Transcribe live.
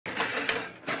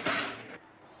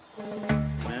Man.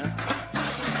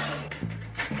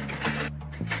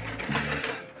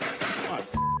 What,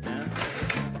 man?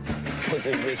 Put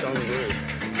this bitch on the roof.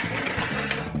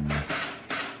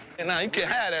 And now you can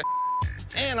have that.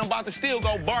 And I'm about to still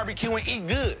go barbecue and eat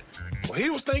good. What he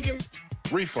was thinking,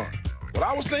 refund. What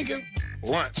I was thinking,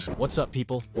 lunch. What's up,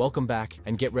 people? Welcome back,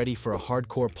 and get ready for a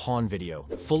hardcore pawn video,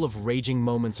 full of raging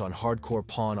moments on hardcore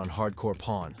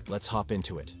pawn. Let's hop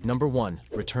into it. Number 1,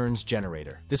 returns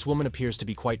generator. This woman appears to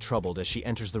be quite troubled as she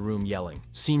enters the room yelling.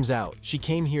 Seems out. She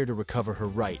came here to recover her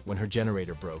right when her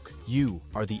generator broke. You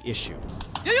are the issue.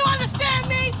 Do you understand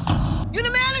me? You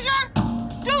the manager?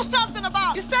 Do something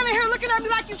about it. You're standing here looking at me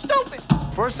like you're stupid.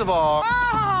 First of all...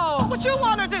 Oh, what you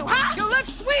want to do, huh? You look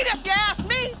sweet if you ask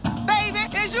me, baby.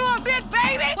 Is you a big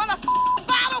baby? Want a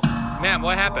bottle? Ma'am,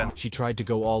 what happened? She tried to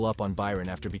go all up on Byron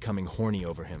after becoming horny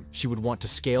over him. She would want to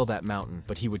scale that mountain,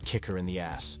 but he would kick her in the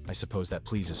ass. I suppose that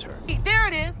pleases her. There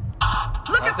it is.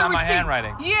 Look at the receipt. That's not my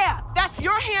handwriting. Yeah, that's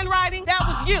your handwriting. That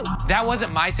was you. That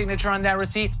wasn't my signature on that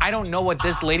receipt. I don't know what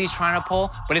this lady's trying to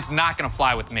pull, but it's not gonna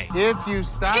fly with me. If you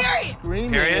stop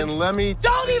screaming and let me...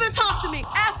 Don't even talk to me.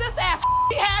 Ask this ass.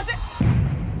 He has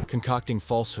it. Concocting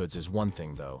falsehoods is one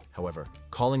thing, though. However,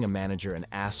 calling a manager an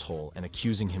asshole and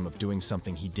accusing him of doing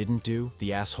something he didn't do,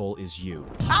 the asshole is you.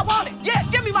 I want it. Yeah,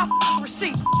 give me my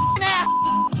receipt. Ass.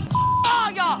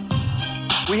 All y'all.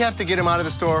 We have to get him out of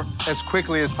the store as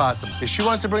quickly as possible. If she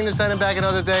wants to bring this item back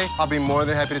another day, I'll be more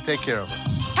than happy to take care of her.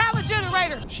 Have a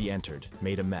generator. She entered,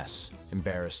 made a mess,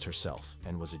 embarrassed herself,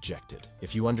 and was ejected.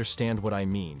 If you understand what I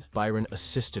mean, Byron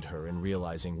assisted her in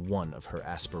realizing one of her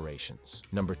aspirations.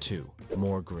 Number 2,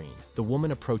 more green. The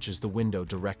woman approaches the window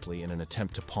directly in an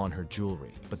attempt to pawn her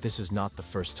jewelry, but this is not the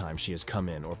first time she has come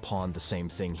in or pawned the same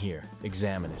thing here.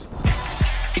 Examine it.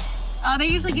 They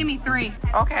usually give me 3.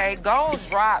 Okay, gold's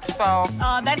dropped, so...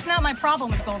 That's not my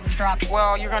problem if gold is dropped.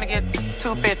 Well, you're gonna get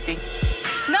 $250.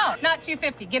 No, not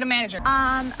 $250. Get a manager.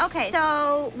 Okay,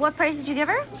 so what price did you give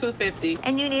her? $250.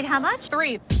 And you need how much?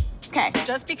 3. Okay.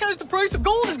 Just because the price of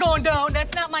gold is going down,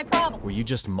 that's not my problem. Were you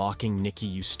just mocking Nikki,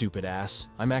 you stupid ass?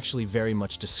 I'm actually very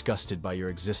much disgusted by your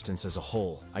existence as a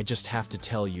whole. I just have to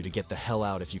tell you to get the hell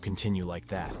out if you continue like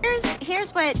that.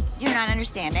 Here's what you're not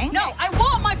understanding. No, I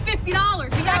want my $50.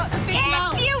 The extra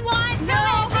 $50. If you want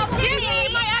No, give me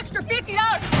my extra $50.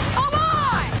 Come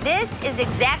on! This is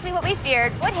exactly what we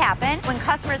feared would happen when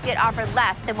customers get offered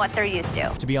less than what they're used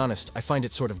to. To be honest, I find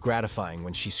it sort of gratifying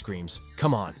when she screams,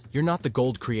 "Come on, you're not the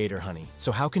gold creator, honey.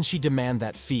 So how can she demand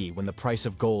that fee when the price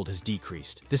of gold has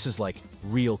decreased?" This is like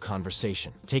real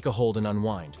conversation. Take a hold and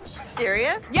unwind.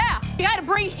 Serious? Yeah, you had to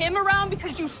bring him around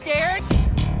because you scared?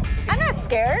 I'm not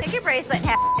scared. Take your bracelet and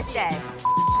have a good day.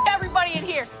 Everybody in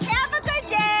here. Have a good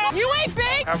day. You ain't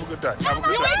big. Have a good day. Have a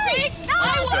good You day. ain't big.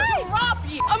 I will drop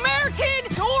you.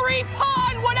 American, jewelry,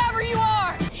 pawn, whatever you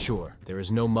are. Sure, there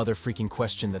is no mother-freaking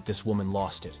question that this woman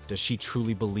lost it. Does she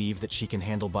truly believe that she can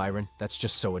handle Byron? That's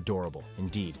just so adorable.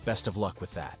 Indeed, best of luck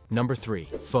with that. Number 3,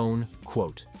 phone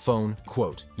quote. Phone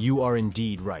quote. You are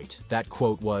indeed right. That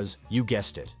quote was, you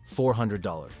guessed it,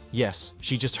 $400. Yes,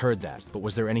 she just heard that, but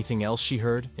was there anything else she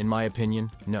heard? In my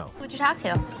opinion, no. Who'd you talk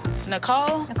to?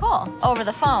 Nicole? Nicole. Over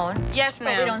the phone? Yes, But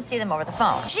we ma'am. don't see them over the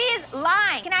phone. She's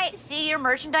lying. Can I see your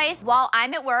merchandise while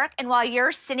I'm at work and while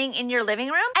you're sitting in your living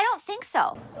room? I don't think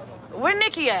so. Where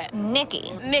Nikki at?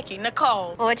 Nikki.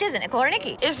 Nicole. Well, which is it, Nicole or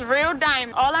Nikki? It's real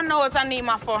diamond. All I know is I need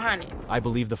my 400. I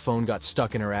believe the phone got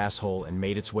stuck in her asshole and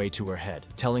made its way to her head,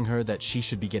 telling her that she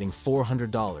should be getting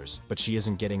 $400, but she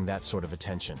isn't getting that sort of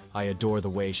attention. I adore the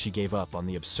way she gave up on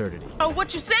the absurdity. So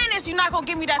what you're saying is you're not gonna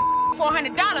give me that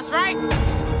 $400, right?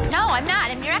 No, I'm not.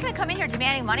 And you're not gonna come in here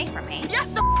demanding money from me. Yes,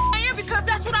 the I am, because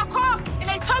that's what I called. And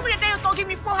they told me that they was gonna give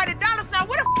me $400. Now,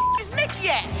 where the is Nikki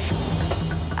at?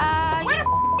 Where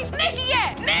the is Nikki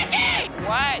at? Nikki!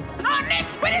 What? No, Nick,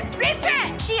 where this bitch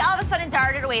at? She all of a sudden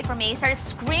darted away from me, started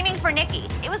screaming for Nikki.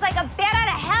 It was like a bat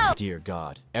out of hell. Dear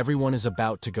God, everyone is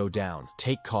about to go down.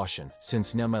 Take caution,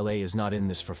 since Nemele is not in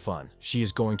this for fun. She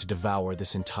is going to devour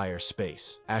this entire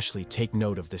space. Ashley, take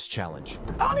note of this challenge.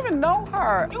 I don't even know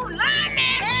her. You lying,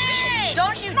 Hey!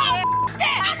 Don't you dare!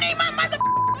 That. I need my mother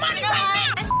money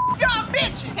right now. Y'all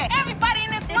bitches. Okay. Everybody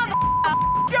in this mother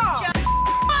y'all.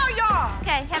 All y'all.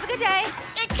 Okay, have a good day.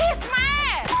 And kiss my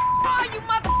ass. All you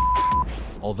mother.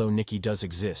 Although Nikki does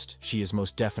exist, she is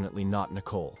most definitely not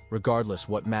Nicole. Regardless,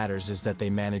 what matters is that they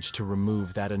managed to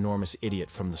remove that enormous idiot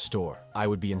from the store. I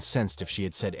would be incensed if she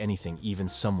had said anything even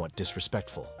somewhat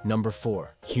disrespectful. Number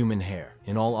 4, human hair.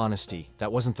 In all honesty,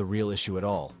 that wasn't the real issue at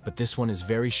all, but this one is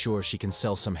very sure she can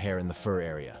sell some hair in the fur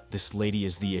area. This lady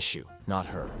is the issue, not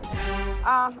her.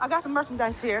 I got some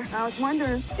merchandise here. I was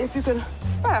wondering if you could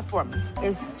buy it for me.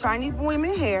 It's Chinese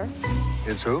women hair.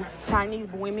 It's who? Chinese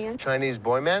bohemian. Chinese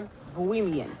boy man?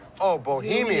 Bohemian. Oh,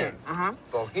 Bohemian. Uh-huh.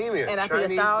 Bohemian. And I paid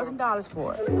 $1,000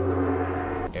 for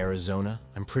it. Arizona?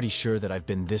 I'm pretty sure that I've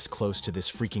been this close to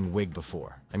this freaking wig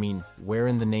before. I mean, where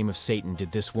in the name of Satan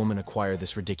did this woman acquire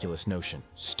this ridiculous notion?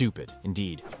 Stupid,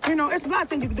 indeed. You know, it's a lot of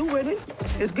things you can do with it.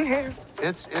 It's good hair.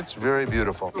 It's very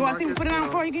beautiful. You want to see me put it on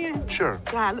for you again? Sure.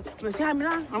 God, look. You want to see how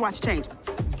many on? I watch it change.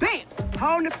 Bam!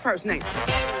 Whole different person name.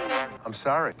 I'm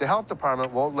sorry. The health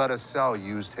department won't let us sell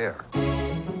used hair.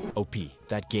 OP,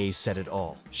 that gaze said it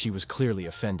all. She was clearly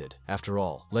offended. After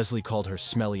all, Leslie called her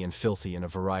smelly and filthy in a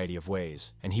variety of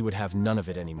ways, and he would have none of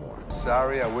it anymore.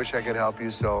 Sorry, I wish I could help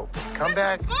you, so come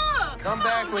back. Come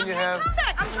back when you have... Come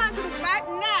back. I'm trying to do this right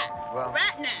now. Well,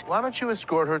 right now. Why don't you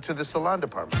escort her to the salon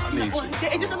department? I need you.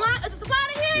 Is it a salon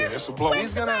in here? Yeah, it's a blow.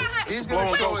 He's gonna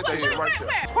show it to you. Right there.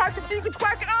 Twerk it, you can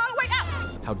twerk it all the way out.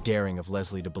 How daring of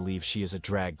Leslie to believe she is a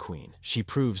drag queen. She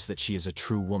proves that she is a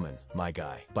true woman, my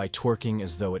guy, by twerking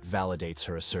as though it validates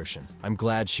her assertion. I'm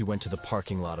glad she went to the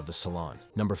parking lot of the salon.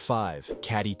 Number 5,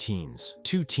 catty teens.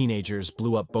 2 teenagers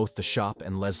blew up both the shop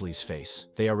and Leslie's face.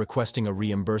 They are requesting a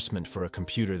reimbursement for a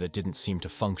computer that didn't seem to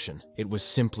function. It was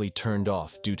simply turned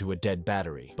off due to a dead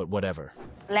battery, but whatever.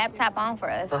 Laptop on for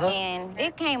us, and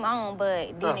it came on,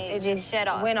 but then it just shut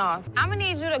off. Went off. I'm gonna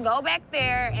need you to go back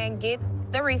there and get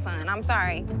the refund. I'm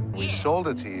sorry. We sold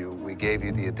it to you. We gave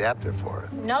you the adapter for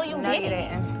it. No, you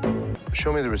didn't.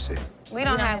 Show me the receipt. We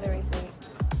don't have the receipt.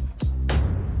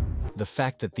 The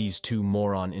fact that these 2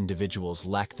 moron individuals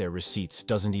lack their receipts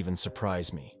doesn't even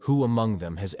surprise me. Who among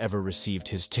them has ever received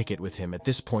his ticket with him at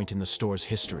this point in the store's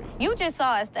history? You just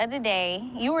saw us the other day.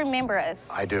 You remember us.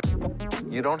 I do.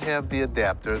 You don't have the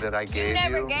adapter that I gave you. You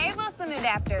never gave us an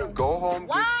adapter. Go home.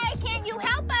 Why can't you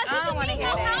help us? I don't want to hear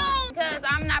that. Because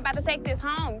I'm not about to take this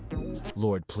home.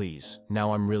 Lord, please.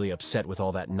 Now I'm really upset with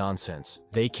all that nonsense.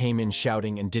 They came in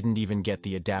shouting and didn't even get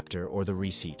the adapter or the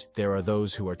receipt. There are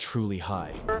those who are truly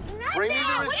high. Bring me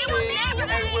the receipt and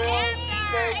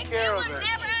we'll take care of it.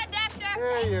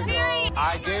 There you go.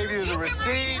 I gave you the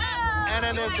receipt and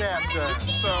an adapter.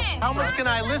 How much can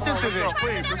I listen to this?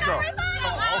 Please, let's go.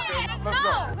 Okay, let's go.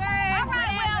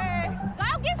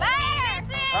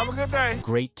 Have a good day.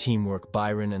 Great teamwork,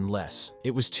 Byron and Les.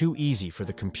 It was too easy for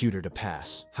the computer to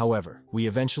pass. However, we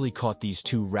eventually caught these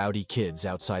 2 rowdy kids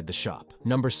outside the shop.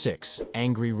 Number 6,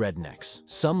 angry rednecks.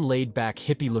 Some laid-back,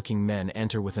 hippie-looking men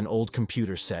enter with an old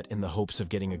computer set in the hopes of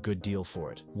getting a good deal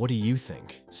for it. What do you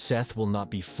think? Seth will not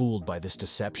be fooled by this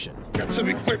deception. Got some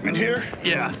equipment here.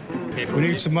 Yeah. We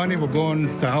need some money. We're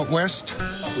going to out west.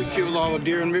 We killed all the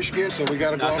deer in Michigan, so we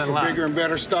got to go out for bigger and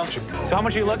better stuff. So how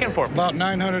much are you looking for? About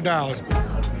 $900.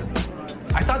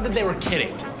 I thought that they were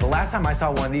kidding. The last time I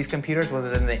saw one of these computers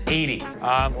was in the 80s.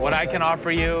 What I can offer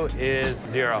you is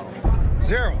 0.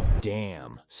 0.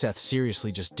 Damn. Seth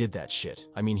seriously just did that shit.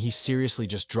 I mean, he seriously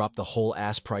just dropped the whole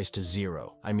ass price to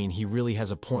 0. I mean, he really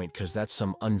has a point, because that's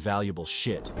some unvaluable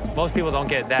shit. Most people don't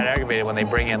get that aggravated when they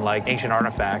bring in, like, ancient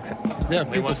artifacts. Yeah,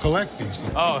 people collect these.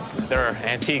 Oh, they're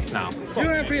antiques now. You don't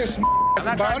have to be a smart ass.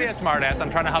 I'm not trying to be a smart ass. I'm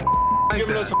trying to help.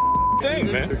 Giving us a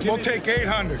thing, man. We'll take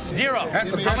 800. 0.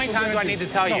 How many times do I need to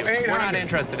tell you? We're not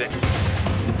interested in.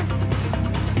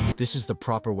 This is the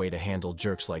proper way to handle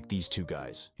jerks like these 2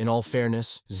 guys. In all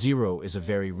fairness, 0 is a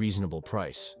very reasonable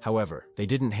price. However, they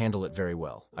didn't handle it very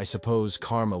well. I suppose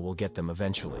karma will get them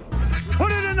eventually.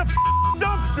 Put it in the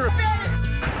dumpster.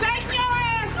 Take your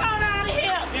ass on out of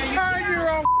here. Mind your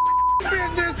own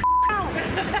business.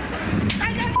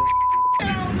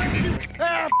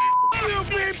 You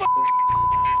people.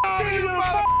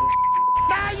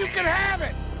 Now you can have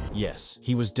it. Yes,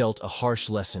 he was dealt a harsh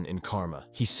lesson in karma.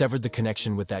 He severed the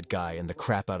connection with that guy and the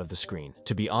crap out of the screen.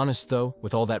 To be honest though,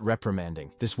 with all that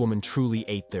reprimanding, this woman truly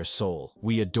ate their soul.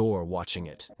 We adore watching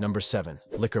it. Number 7,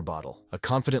 liquor bottle. A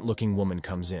confident-looking woman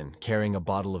comes in, carrying a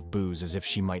bottle of booze as if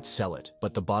she might sell it,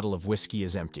 but the bottle of whiskey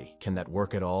is empty. Can that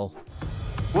work at all?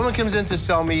 Woman comes in to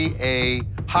sell me a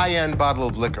high-end bottle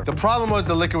of liquor. The problem was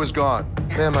the liquor was gone.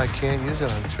 Ma'am, I can't use it.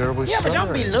 I'm terribly sorry. Yeah, but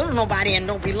don't belittle nobody and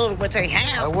don't belittle what they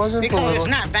have. I wasn't because it's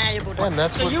not valuable. And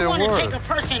that's what they're worth. So you want to take a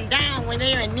person down when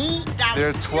they're in need?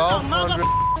 They're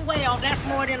 $1,200. Well, that's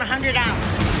more than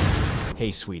 $100. Hey,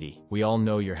 sweetie, we all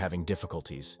know you're having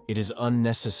difficulties. It is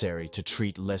unnecessary to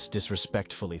treat Les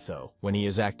disrespectfully, though, when he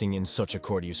is acting in such a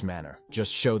courteous manner.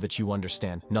 Just show that you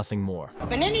understand, nothing more.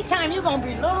 But anytime you're gonna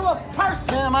belittle a person,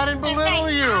 ma'am, I didn't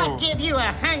belittle you. I'll give you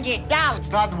 $100.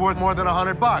 It's not worth more than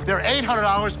 $100. They're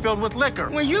 $800 filled with liquor.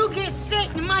 When you get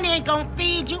sick, the money ain't gonna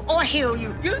feed you or heal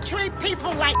you. You treat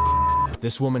people like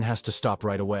This woman has to stop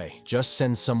right away. Just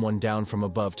send someone down from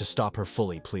above to stop her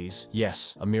fully, please.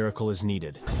 Yes, a miracle is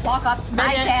needed. Walk up to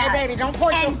my dad. Hey, baby, don't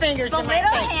point your fingers in my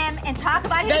face. Belittle him and talk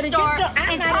about his store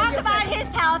and talk about his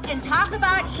health and talk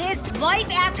about his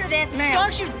life after this.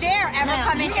 Don't you dare ever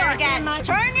come in here again.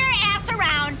 Turn your ass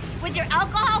around with your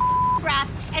alcohol breath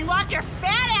and walk your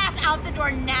fat ass out the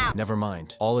door now. Never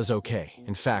mind. All is okay.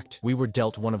 In fact, we were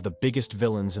dealt one of the biggest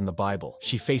villains in the Bible.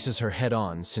 She faces her head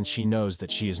on since she knows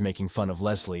that she is making fun of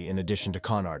Leslie in addition to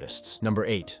con artists. Number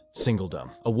 8. Singledom.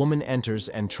 A woman enters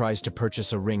and tries to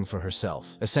purchase a ring for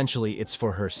herself. Essentially, it's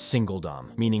for her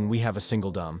singledom, meaning we have a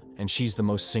singledom, and she's the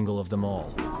most single of them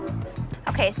all.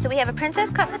 Okay, so we have a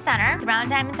princess cut in the center, round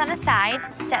diamonds on the side,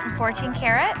 set in 14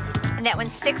 karat, and that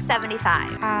one's $675.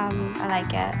 I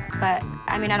like it, but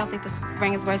I mean, I don't think this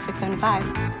ring is worth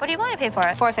 $675. What do you want to pay for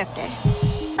it? $450.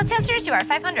 Let's see how serious you are.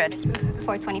 $500.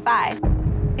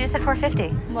 $425. You just said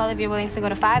 $450. Well, if you're willing to go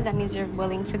to $5, that means you're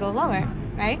willing to go lower,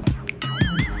 right?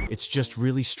 It's just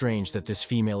really strange that this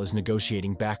female is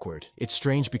negotiating backward. It's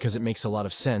strange because it makes a lot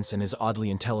of sense and is oddly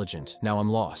intelligent. Now I'm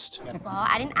lost. Well,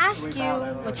 I didn't ask you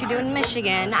what you do in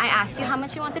Michigan. I asked you how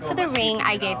much you wanted for the ring.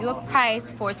 I gave you a price.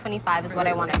 $425 is what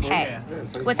I want to pay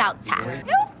without tax.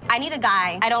 I need a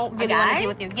guy. I don't really want to deal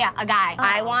with you. Yeah, a guy.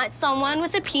 I want someone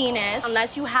with a penis.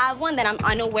 Unless you have one that I'm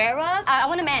unaware of. I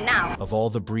want a man now. Of all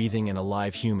the breathing and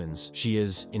alive humans, she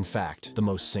is, in fact, the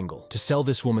most single. To sell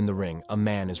this woman the ring, a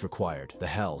man is required. The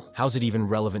hell? How's it even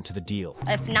relevant to the deal?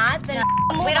 If not, then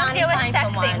we don't deal with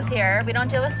sex things here. We don't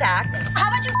deal with sex. How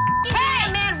about you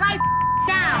hey, man, right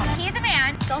now? He's a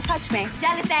man. Don't touch me.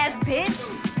 Jealous ass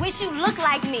bitch. Wish you look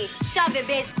like me. Shove it,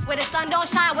 bitch. Where the sun don't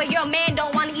shine, where your man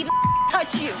don't want to even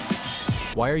touch you.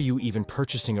 Why are you even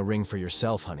purchasing a ring for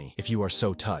yourself, honey, if you are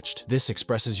so touched? This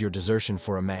expresses your desertion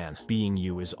for a man. Being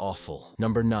you is awful.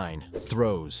 Number 9.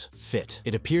 Throws. Fit.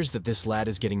 It appears that this lad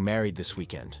is getting married this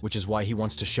weekend, which is why he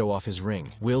wants to show off his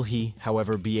ring. Will he,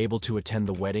 however, be able to attend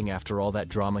the wedding after all that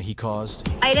drama he caused?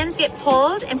 Items get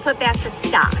pulled and put back to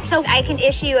stock. So I can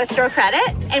issue you a store credit,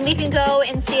 and we can go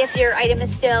and see if your item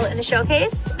is still in the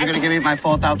showcase. You're gonna give me my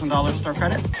full $1,000 store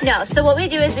credit? No, so what we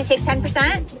do is we take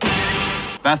 10%.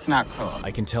 That's not cool. I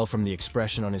can tell from the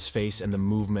expression on his face and the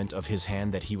movement of his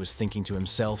hand that he was thinking to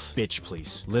himself, bitch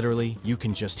please. Literally, you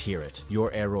can just hear it.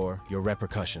 Your error, your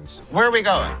repercussions. Where are we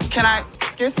going? Can I,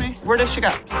 excuse me? Where does she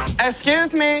go?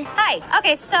 Excuse me? Hi,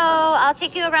 okay, so I'll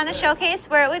take you around the showcase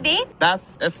where it would be.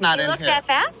 It's not in here. You look that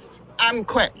fast? I'm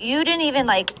quick. You didn't even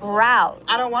browse.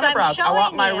 I don't want to browse. I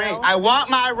want my ring. I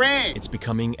want my ring. It's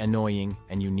becoming annoying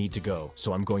and you need to go.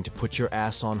 So I'm going to put your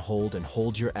ass on hold and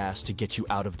hold your ass to get you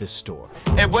out of this store.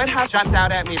 It would have jumped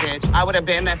out at me, bitch. I would have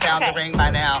been and found the ring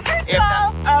by now. First of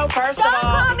all, don't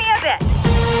call me a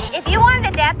bitch. If you wanted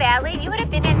it that badly, you would have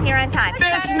been in here on time.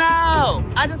 Bitch, no.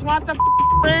 I just want the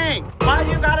ring. Why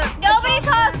you gotta... Nobody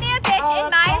calls me a bitch in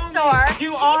my store.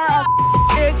 You are a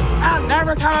bitch. I'll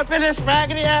never come up in this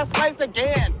raggedy ass place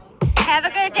again. Have a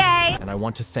good day. And I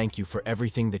want to thank you for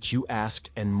everything that you asked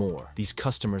and more. These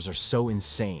customers are so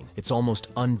insane. It's almost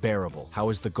unbearable. How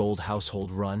is the gold household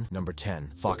run? Number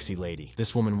 10, Foxy Lady.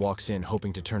 This woman walks in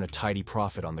hoping to turn a tidy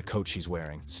profit on the coat she's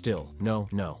wearing. Still, no,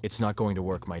 it's not going to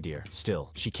work, my dear. Still,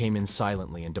 she came in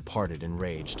silently and departed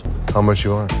enraged. How much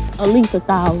you want? At least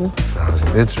 1,000.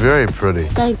 It's very pretty.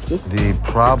 Thank you. The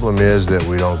problem is that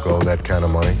we don't go that kind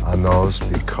of money on those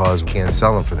because we can't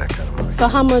sell them for that kind of money. So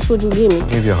how much would you give me?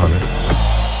 Give you 100.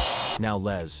 Now,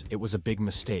 Les, it was a big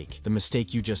mistake. The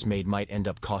mistake you just made might end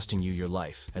up costing you your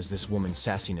life, as this woman's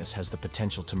sassiness has the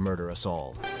potential to murder us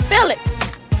all. Feel it.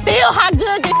 Feel how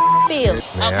good this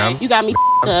feels. Ma'am, okay, you got me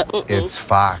up. It's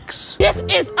Fox. This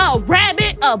is a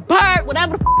rabbit, a bird,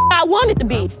 whatever the I want it to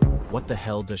be. What the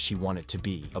hell does she want it to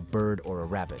be? A bird or a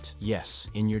rabbit? Yes,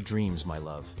 in your dreams, my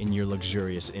love. In your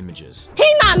luxurious images. He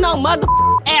not no mother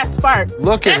ass bird.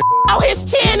 Look at it. Oh, his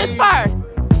chin is first.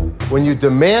 When you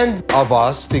demand of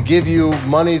us to give you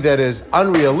money that is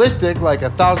unrealistic, like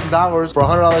 $1,000 for a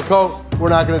 $100 coat, we're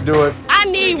not gonna do it. I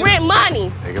need rent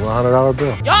money. Take him a $100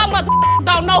 bill. Y'all mother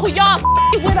don't know who y'all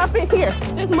with up in here.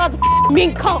 This mother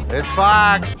mean come. It's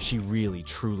Fox. She really,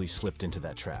 truly slipped into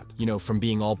that trap. You know, from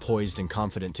being all poised and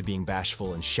confident to being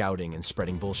bashful and shouting and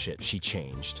spreading bullshit, she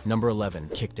changed. Number 11,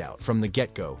 kicked out. From the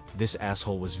get-go, this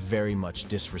asshole was very much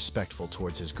disrespectful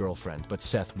towards his girlfriend, but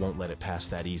Seth won't let it pass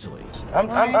that easily.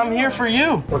 I'm here for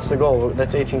you. What's the goal?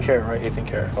 That's 18 karat, right? 18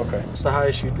 karat. Okay. What's the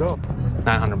highest you'd go?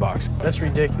 $900. That's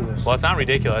ridiculous. Well, it's not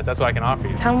ridiculous. That's what I can offer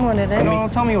you. Tell me what it is. No,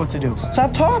 tell me what to do.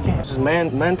 Stop talking. This is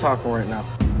men talking right now.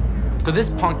 So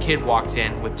this punk kid walks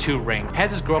in with 2 rings,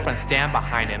 has his girlfriend stand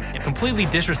behind him, and completely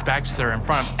disrespects her in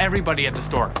front of everybody at the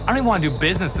store. I don't even want to do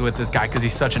business with this guy because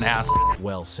he's such an ass.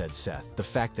 Well said, Seth. The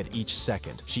fact that each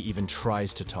second she even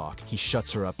tries to talk, he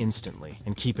shuts her up instantly.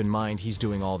 And keep in mind, he's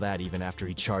doing all that even after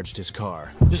he charged his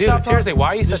car. Dude, seriously, why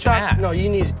are you such an ass? No, you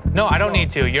need. No, I don't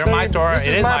need to. You're my store. It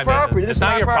is my business. It's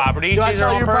not your property. Do I She's her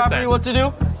tell own your person. property what to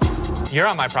do? You're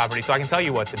on my property, so I can tell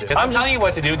you what to do. I'm telling you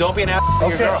what to do. Don't be an ass to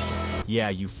your girl. Yeah,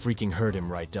 you freaking heard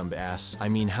him right, dumb ass. I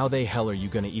mean, how the hell are you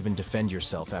gonna even defend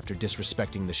yourself after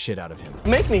disrespecting the shit out of him?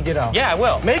 Make me get out. Yeah, I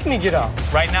will. Make me get out.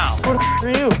 Right now. Who the are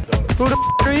you? Who the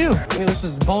are you? I mean, this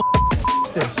is bull.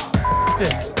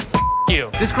 This. You.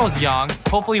 This girl's young.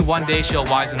 Hopefully one day she'll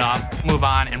wisen up, move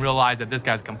on, and realize that this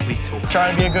guy's a complete tool.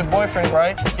 Trying to be a good boyfriend,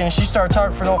 right? And she started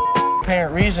talking for no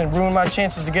apparent reason, ruined my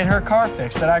chances to get her car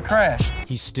fixed, and I crashed.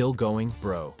 He's still going?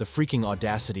 Bro, the freaking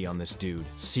audacity on this dude.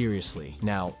 Seriously.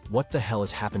 Now, what the hell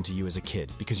has happened to you as a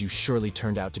kid? Because you surely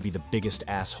turned out to be the biggest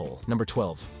asshole. Number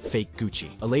 12, fake Gucci.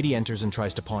 A lady enters and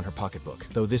tries to pawn her pocketbook.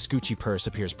 Though this Gucci purse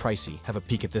appears pricey, have a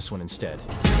peek at this one instead.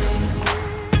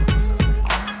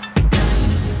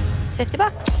 It's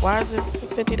 $50. Why is it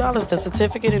 $50? The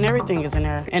certificate and everything is in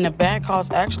there. And the bag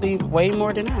costs actually way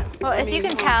more than that. Well, if you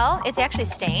can tell, it's actually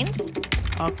stained.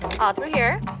 Okay. All through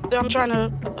here. I'm trying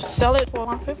to sell it for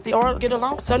 $150 or get a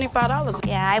loan for $75.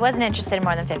 Yeah, I wasn't interested in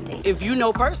more than 50. If you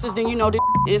know purses, then you know that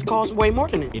it costs way more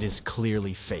than it. It is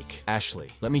clearly fake. Ashley,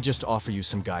 let me just offer you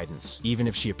some guidance. Even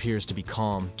if she appears to be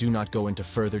calm, do not go into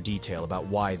further detail about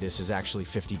why this is actually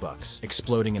 $50,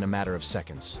 exploding in a matter of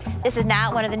seconds. This is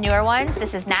not one of the newer ones.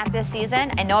 This is not this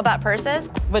season. I know about purses.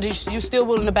 But you still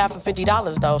willing to buy for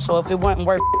 $50 though, so if it wasn't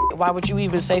worth why would you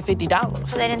even say $50? Well,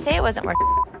 they didn't say it wasn't worth.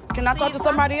 Can I talk to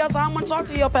somebody else? I don't want to talk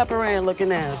to your pepperoni looking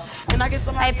ass. Can I get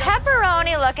somebody My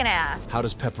pepperoni looking ass. How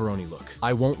does pepperoni look?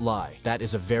 I won't lie, that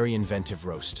is a very inventive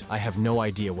roast. I have no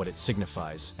idea what it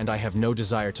signifies, and I have no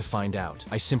desire to find out.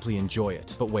 I simply enjoy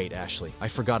it. But wait, Ashley, I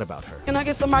forgot about her. Can I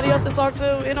get somebody else to talk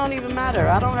to? It don't even matter.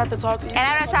 I don't have to talk to you. And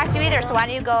I don't talk to you either, so why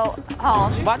don't you go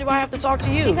home? Why do I have to talk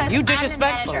to you? Because You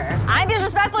disrespectful. I'm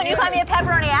disrespectful and you call me a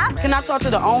pepperoni ass? Can I talk to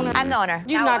the owner? I'm the owner.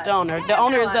 You're not the owner. The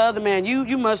owner is the other man.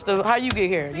 You must have, how you get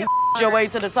here? You your way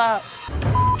to the top.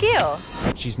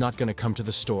 You. She's not gonna come to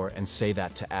the store and say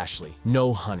that to Ashley.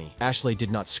 No, honey. Ashley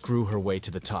did not screw her way to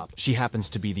the top. She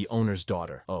happens to be the owner's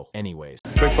daughter. Oh, anyways.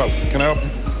 Big fella, can I help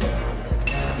you?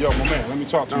 Yo, my man, let me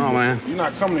talk to you. No, man. You're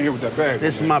not coming in here with that bag.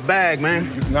 This is my bag,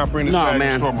 man. You cannot bring this bag in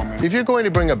the store, my man. If you're going to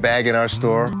bring a bag in our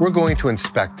store, we're going to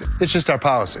inspect it. It's just our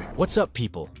policy. What's up,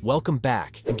 people? Welcome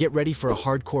back, and get ready for a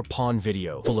hardcore pawn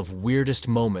video full of weirdest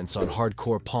moments on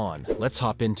hardcore pawn. Let's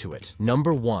hop into it.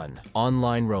 Number 1,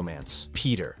 online romance.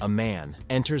 Peter, a man,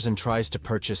 enters and tries to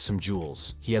purchase some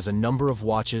jewels. He has a number of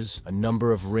watches, a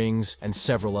number of rings, and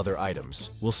several other items.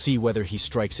 We'll see whether he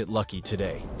strikes it lucky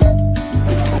today.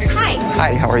 Hi.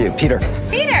 Hi, how are you? Peter.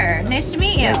 Peter, nice to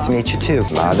meet you. Nice to meet you too.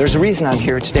 There's a reason I'm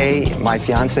here today. My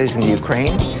fiance's in the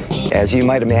Ukraine. As you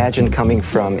might imagine, coming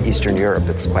from Eastern Europe,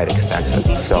 it's quite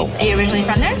expensive. So, are you originally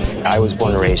from there? I was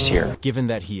born and raised here. Given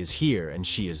that he is here and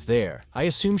she is there, I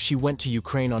assume she went to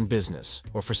Ukraine on business,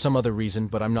 or for some other reason,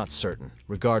 but I'm not certain.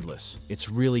 Regardless, it's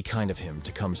really kind of him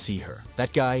to come see her.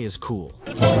 That guy is cool.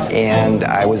 And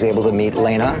I was able to meet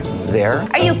Lena there.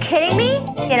 Are you kidding me?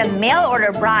 You had a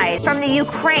mail-order bride from the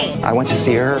Ukraine. I went to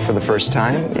see her for the first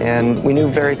time, and we knew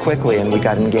very quickly, and we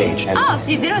got engaged. And oh, so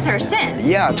you've been with her since?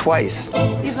 Yeah, twice.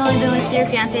 You've only been with your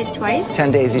fiancé twice?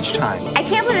 10 days each time. I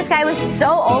can't believe this guy was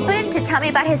so open to tell me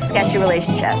about his sketchy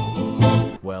relationship.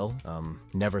 Well,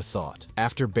 never thought.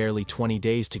 After barely 20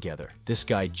 days together, this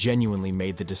guy genuinely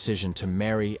made the decision to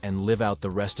marry and live out the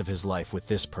rest of his life with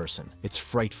this person. It's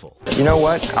frightful. You know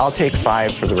what? I'll take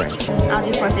 5 for the ring. I'll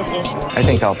do $450. I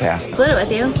think I'll pass. Split it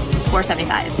with you.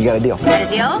 $475. You got a deal. You got a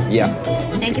deal? Yeah.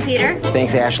 Thank you, Peter.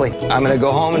 Thanks, Ashley. I'm gonna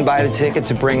go home and buy the ticket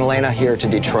to bring Lena here to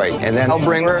Detroit, and then I'll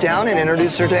bring her down and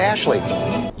introduce her to Ashley.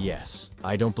 Yes.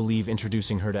 I don't believe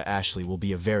introducing her to Ashley will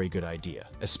be a very good idea,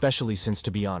 especially since, to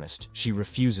be honest, she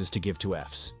refuses to give to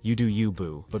Fs. You do you,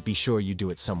 boo, but be sure you do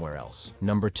it somewhere else.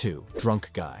 Number 2, drunk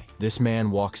guy. This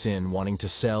man walks in wanting to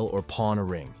sell or pawn a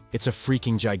ring. It's a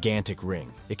freaking gigantic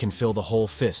ring. It can fill the whole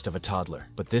fist of a toddler.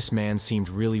 But this man seemed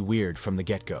really weird from the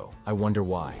get-go. I wonder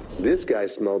why. This guy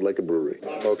smelled like a brewery.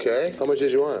 Okay, how much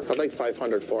did you want? I'd like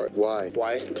 $500 for it. Why?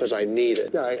 Why? Because I need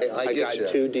it. Yeah, I got get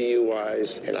 2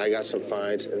 DUIs, and I got some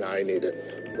fines, and I need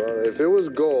it. Well, if it was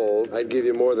gold, I'd give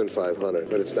you more than 500,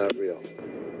 but it's not real.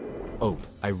 Ope,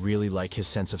 I really like his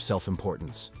sense of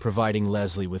self-importance, providing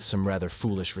Leslie with some rather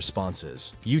foolish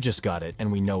responses. You just got it,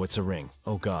 and we know it's a ring.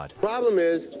 Oh God. Problem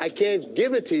is, I can't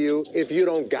give it to you if you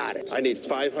don't got it. I need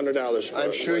 $500 for it.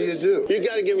 I'm sure you do. You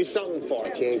got to give me something for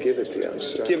it. I can't give it to you. I'm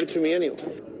sorry. Give it to me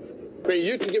anyway. Man,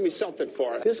 you can give me something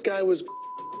for it. This guy was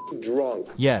drunk.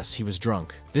 Yes, he was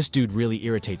drunk. This dude really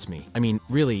irritates me. I mean,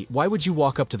 really, why would you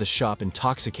walk up to the shop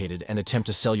intoxicated and attempt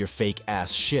to sell your fake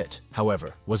ass shit?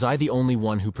 However, was I the only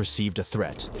one who perceived a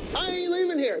threat? I ain't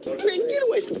leaving here. Man, get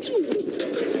away from you.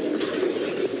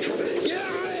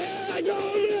 Yeah, let go of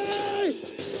me!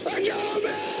 Let go of me!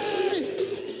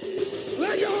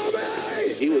 Let go of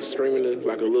me! He was screaming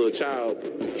like a little child.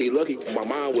 He lucky my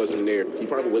mom wasn't there. He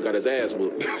probably would have got his ass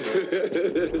whooped.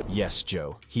 Yes,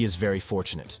 Joe. He is very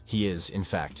fortunate. He is, in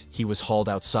fact. He was hauled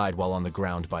outside while on the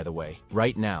ground, by the way.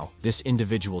 Right now, this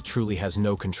individual truly has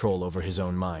no control over his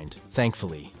own mind.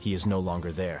 Thankfully, he is no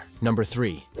longer there. Number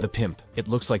 3, the pimp. It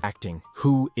looks like acting.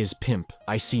 Who is pimp?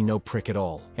 I see no prick at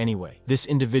all. Anyway, this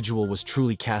individual was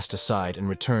truly cast aside and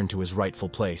returned to his rightful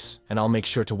place, and I'll make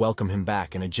sure to welcome him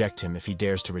back and eject him if he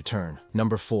dares to return.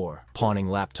 Number 4, pawning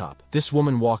laptop. This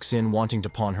woman walks in wanting to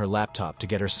pawn her laptop to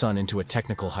get her son into a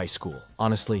technical high school.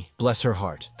 Honestly, bless her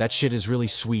heart. That shit is really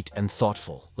sweet and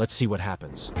thoughtful. Let's see what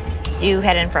happens. You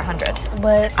head in for 100.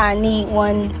 But I need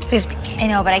 150. I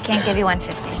know, but I can't give you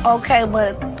 150. Okay,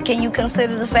 but can you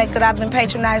consider the fact that I've been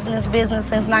patronizing this business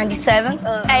since '97?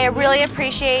 I really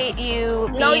appreciate you.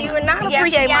 No, you're not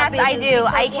appreciating my business. Yes, I do.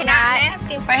 I When cannot. I'm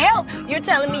asking for help, you're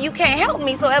telling me you can't help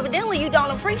me, so evidently you don't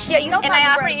appreciate. You don't. Am I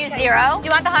offering you 0? Do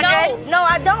you want the 100? No,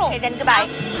 I don't. Okay, then goodbye.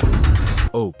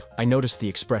 Ope, I noticed the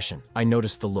expression. I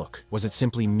noticed the look. Was it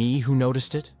simply me who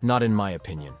noticed it? Not in my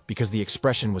opinion, because the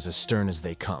expression was as stern as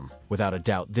they come. Without a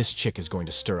doubt, this chick is going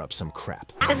to stir up some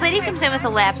crap. This lady comes in with a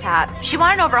laptop. She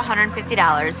wanted over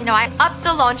 $150. You know, I upped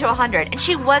the loan to 100, and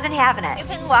she wasn't having it. You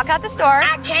can walk out the store.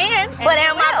 I can, but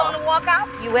am I going to walk out?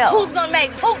 You will. Who's going to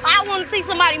make? Who? I want to see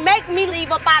somebody make me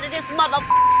leave up out of this mother.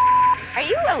 Are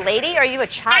you a lady or are you a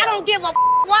child? I don't give a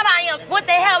what I am. What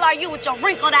the hell are you with your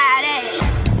wrinkled-eyed ass?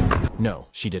 No,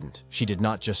 she didn't. She did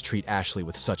not just treat Ashley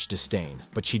with such disdain,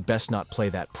 but she'd best not play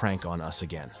that prank on us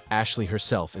again. Ashley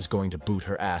herself is going to boot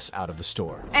her ass out of the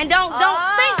store. And don't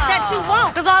think that you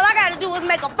won't, because all I got to do is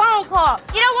make a phone call.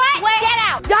 You know what? Wait. Get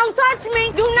out. Don't touch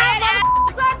me. Do not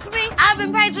touch me. I've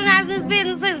been patronizing this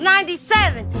business since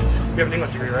 '97. You have an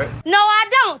English degree, right? No, I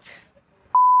don't.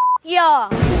 Yeah.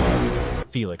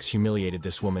 Felix humiliated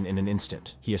this woman in an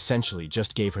instant. He essentially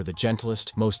just gave her the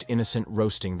gentlest, most innocent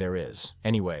roasting there is.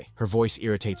 Anyway, her voice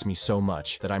irritates me so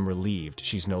much that I'm relieved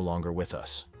she's no longer with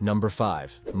us. Number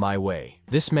 5, my way.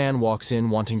 This man walks in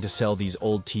wanting to sell these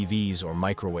old TVs or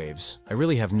microwaves. I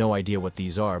really have no idea what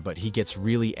these are, but he gets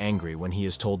really angry when he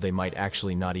is told they might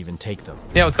actually not even take them.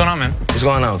 Yeah, what's going on, man? What's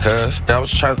going on, cuz? I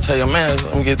was trying to tell your man,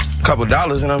 let me get a couple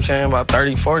dollars, you know what I'm saying? About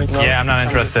 30, 40. You know? Yeah, I'm not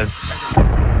interested.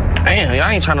 Damn,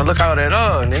 I ain't trying to look out at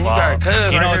all. And then you got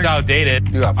cuz. You know it's outdated.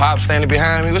 You got Pop standing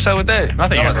behind me. What's up with that?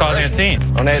 Nothing, you're just causing a scene.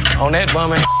 On that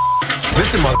bum ass.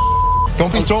 Listen, mother,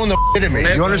 don't be throwing the at me.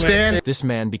 You understand? This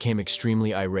man became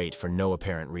extremely irate for no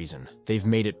apparent reason. They've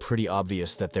made it pretty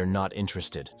obvious that they're not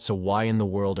interested. So why in the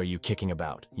world are you kicking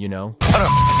about, you know? Hold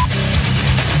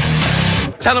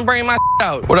up. Tell him bring my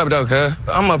out. What up, though, cuz?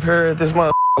 I'm up here at this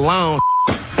mother alone.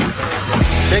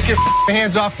 Take your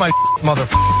hands off my mother.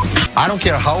 I don't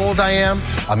care how old I am.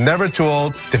 I'm never too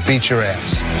old to beat your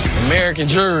ass. American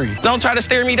jury. Don't try to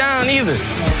stare me down either,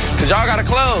 because y'all got to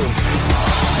close.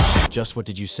 Just what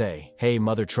did you say? Hey,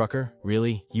 mother trucker?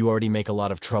 Really? You already make a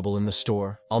lot of trouble in the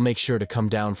store? I'll make sure to come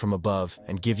down from above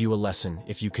and give you a lesson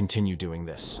if you continue doing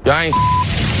this. Y'all ain't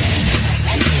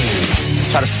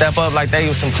try to step up like they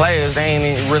was some players. They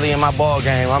ain't really in my ball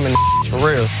game. I'm in for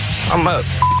real. I'm up.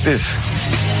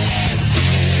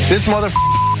 This mother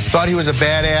thought he was a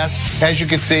badass. As you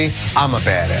can see, I'm a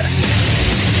badass.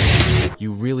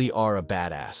 You really are a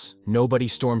badass. Nobody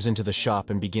storms into the shop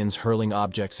and begins hurling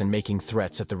objects and making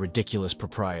threats at the ridiculous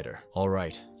proprietor.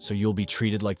 Alright, so you'll be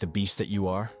treated like the beast that you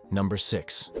are? Number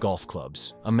 6, golf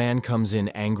clubs. A man comes in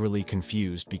angrily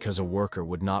confused because a worker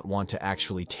would not want to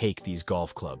actually take these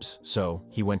golf clubs. So,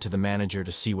 he went to the manager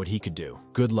to see what he could do.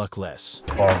 Good luck, Les.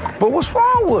 But what's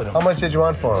wrong with him? How much did you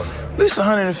want for him? At least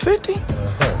 150.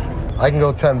 I can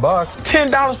go $10.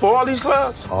 $10 for all these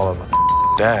clubs? All of them.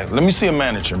 Dad, let me see a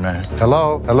manager, man.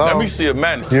 Hello? Let me see a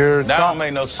manager. That don't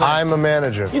make no sense. I'm a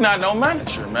manager. You're not no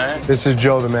manager, man. This is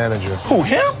Joe, the manager. Who,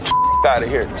 him? Out of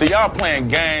here. So y'all playing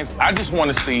games. I just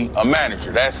want to see a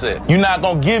manager. That's it. You're not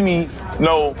going to give me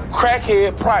no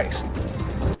crackhead price.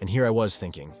 And here I was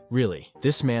thinking, really,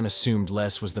 this man assumed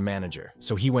Les was the manager,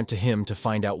 so he went to him to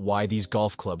find out why these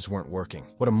golf clubs weren't working.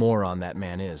 What a moron that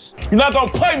man is. You're not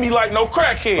gonna play me like no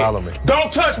crackhead. Follow me.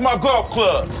 Don't touch my golf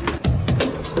clubs.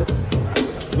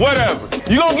 Whatever.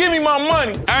 You gonna give me my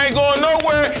money. I ain't going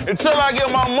nowhere until I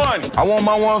get my money. I want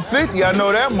my 150, I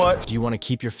know that much. Do you want to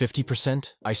keep your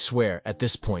 50%? I swear, at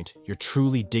this point, you're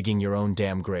truly digging your own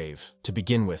damn grave. To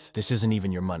begin with, this isn't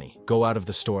even your money. Go out of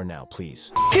the store now,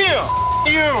 please. Here!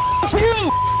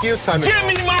 You time. Give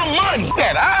me my money!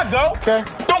 That I go.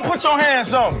 Okay. Don't put your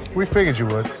hands on me. We figured you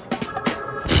would.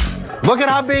 Look at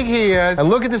how big he is, and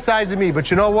look at the size of me.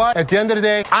 But you know what? At the end of the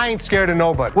day, I ain't scared of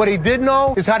nobody. What he did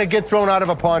know is how to get thrown out of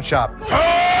a pawn shop.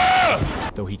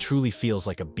 Though he truly feels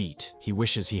like a beat, he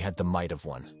wishes he had the might of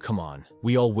one. Come on.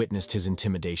 We all witnessed his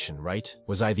intimidation, right?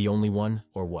 Was I the only one,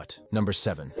 or what? Number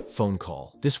 7, phone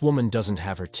call. This woman doesn't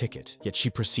have her ticket, yet she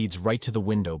proceeds right to the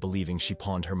window believing she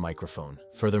pawned her microphone.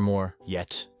 Furthermore,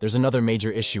 there's another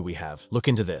major issue we have. Look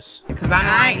into this. No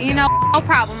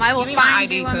problem. I will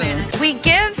find you a minute. We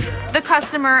give the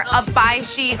customer a buy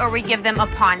sheet or we give them a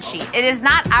pawn sheet. It is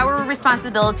not our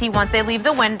responsibility once they leave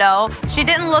the window. She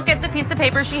didn't look at the piece of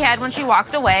paper she had when she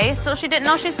walked away, so she didn't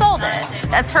know she sold it.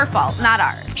 That's her fault, not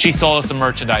ours. She sold us some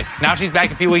merchandise. Now she's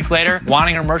back a few weeks later,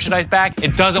 wanting her merchandise back.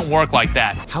 It doesn't work like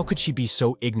that. How could she be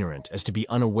so ignorant as to be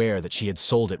unaware that she had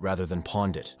sold it rather than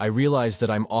pawned it? I realize that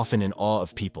I'm often in awe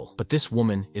of people, but this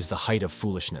woman is the height of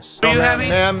foolishness.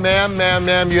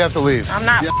 Ma'am, you have to leave. I'm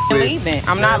not leaving.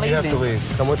 I'm not leaving. You have to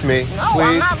leave. Come with me. No,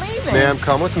 please. I'm not leaving. Ma'am,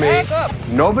 come with me. Back up.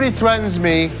 Nobody threatens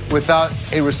me without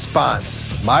a response.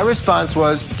 My response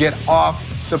was, get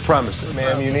off the premises.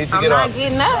 Ma'am, you need to get up. I'm not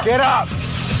getting up. Get up.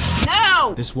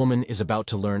 No! This woman is about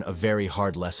to learn a very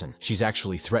hard lesson. She's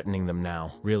actually threatening them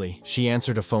now. Really, she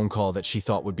answered a phone call that she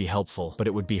thought would be helpful, but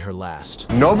it would be her last.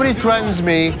 Nobody threatens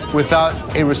me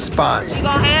without a response. You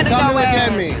gonna hand it Tell me what ass.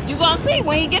 that means. You gonna see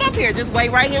when you get up here. Just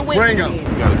wait right here with Bring me. him.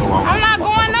 You gotta go out. I'm not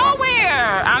going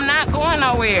nowhere. I'm not going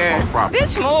nowhere.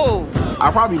 Bitch, move.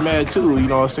 I'll probably be mad too, you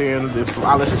know what I'm saying? If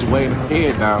I let you weighing her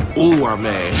head down. Ooh, I'm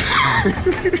mad.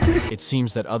 It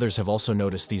seems that others have also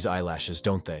noticed these eyelashes,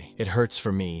 don't they? It hurts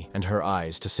for me and her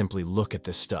eyes to simply look at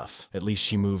this stuff. At least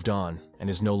she moved on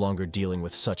and is no longer dealing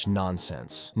with such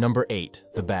nonsense. Number 8,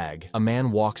 the bag. A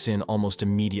man walks in almost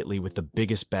immediately with the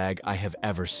biggest bag I have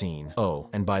ever seen.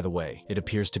 Oh, and by the way, it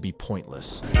appears to be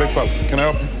pointless. Big fella, can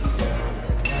I help you?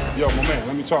 Yo, my man,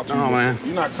 let me talk to you. No, man.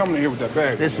 You're not coming in here with that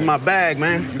bag. This is my bag,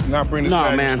 man. You cannot bring this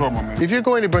bag in the store, my man. If you're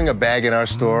going to bring a bag in our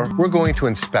store, we're going to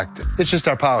inspect it. It's just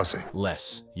our policy.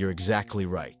 Les, you're exactly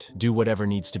right. Do whatever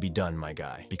needs to be done, my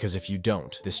guy. Because if you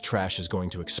don't, this trash is going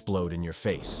to explode in your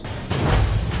face.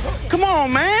 Come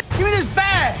on, man. Give me this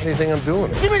bag. What do you think I'm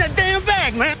doing? Give me that damn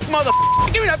bag, man. Mother.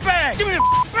 Give me that bag. Give me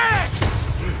that bag.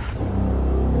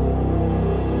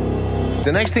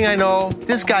 The next thing I know,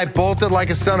 this guy bolted like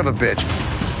a son of a bitch.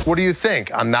 What do you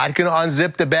think? I'm not gonna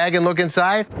unzip the bag and look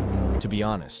inside? To be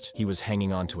honest, he was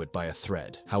hanging onto it by a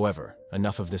thread. However,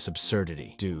 enough of this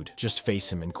absurdity. Dude, just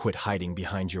face him and quit hiding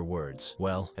behind your words.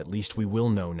 Well, at least we will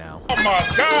know now. Oh my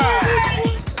God!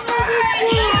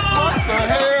 What the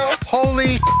hell?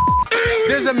 Holy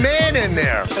there's a man in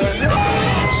there.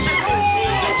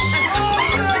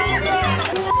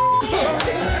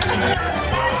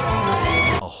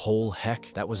 Whole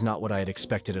heck, that was not what I had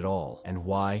expected at all. And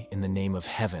why, in the name of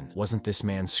heaven, wasn't this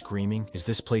man screaming? Is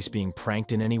this place being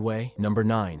pranked in any way? Number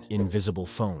 9, invisible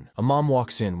phone. A mom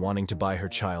walks in wanting to buy her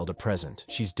child a present.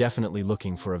 She's definitely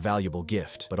looking for a valuable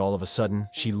gift, but all of a sudden,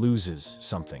 she loses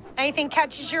something. Anything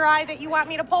catches your eye that you want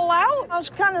me to pull out? I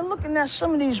was kind of looking at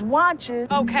some of these watches.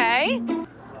 Okay.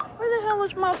 Where the hell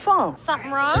is my phone?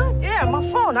 Something wrong? Yeah, my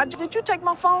phone. Did you take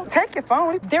my phone? Take your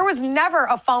phone. There was never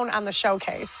a phone on the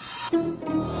showcase.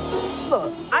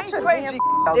 Look, I ain't crazy.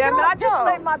 Damn it, I just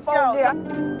laid my phone there.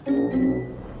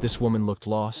 This woman looked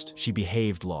lost, she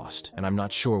behaved lost, and I'm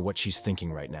not sure what she's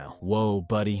thinking right now. Whoa,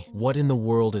 buddy, what in the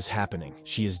world is happening?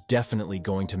 She is definitely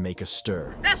going to make a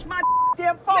stir. That's my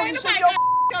damn phone. You see your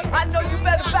I know you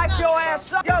better back your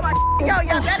ass up. Y'all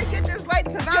better get this lady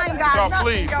because I ain't got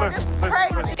nothing. Please,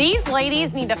 listen. These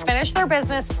ladies need to finish their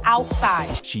business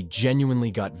outside. She genuinely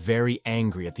got very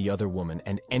angry at the other woman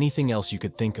and anything else you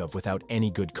could think of without any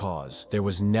good cause. There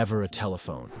was never a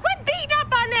telephone. Quit beating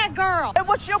up on that girl. Hey,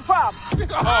 what's your problem?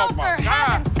 Oh my For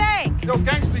God. heaven's sake. Your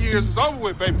gangster years is over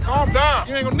with, baby. Calm down.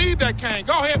 You ain't gonna need that cane.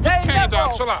 Go ahead, put the cane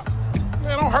down. Chill out.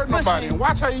 Man, don't hurt nobody. And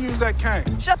watch how you use that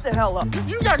cane. Shut the hell up.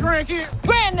 You got grandkids?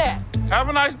 Granddad. Have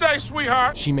a nice day,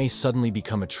 sweetheart. She may suddenly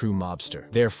become a true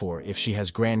mobster. Therefore, if she has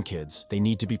grandkids, they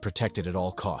need to be protected at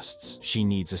all costs. She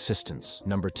needs assistance.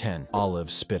 Number 10.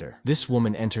 Olive Spitter. This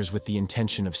woman enters with the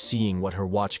intention of seeing what her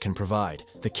watch can provide.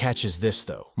 The catch is this,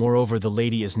 though. Moreover, the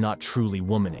lady is not truly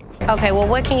womaning. Okay, well,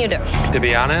 what can you do? To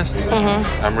be honest,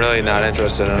 I'm really not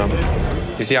interested in them.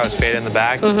 You see how it's faded in the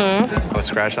back? I was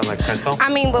scratched on the crystal.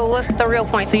 I mean, but what's the real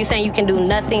point? So you're saying you can do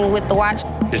nothing with the watch?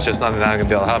 It's just nothing that I'm gonna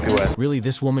be able to help you with. Really,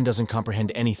 this woman doesn't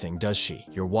comprehend anything, does she?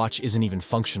 Your watch isn't even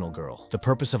functional, girl. The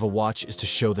purpose of a watch is to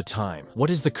show the time.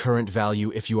 What is the current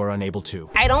value if you are unable to?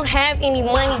 I don't have any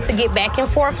money to get back and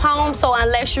forth home, so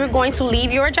unless you're going to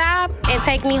leave your job and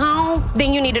take me home,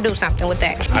 then you need to do something with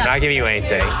that. I'm not giving you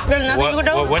anything. There's nothing you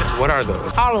can do? What are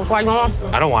those? Olives, why you want?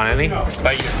 I don't want any.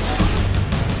 But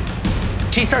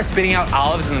she starts spitting out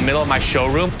olives in the middle of my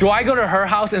showroom. Do I go to her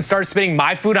house and start spitting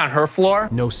my food on her floor?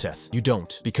 No, Seth, you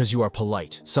don't, because you are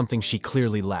polite, something she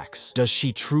clearly lacks. Does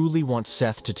she truly want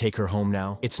Seth to take her home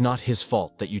now? It's not his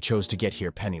fault that you chose to get here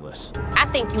penniless. I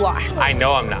think you are. I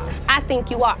know I'm not. I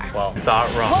think you are. Well, thought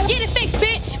wrong. Well, get it fixed,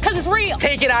 bitch, because it's real.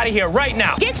 Take it out of here right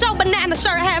now. Get your banana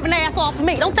shirt having ass off of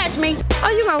me. Don't touch me. Oh,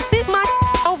 you gonna sit my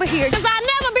over here, because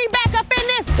I'll never be back up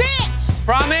in this bitch.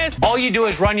 Promise? All you do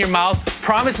is run your mouth.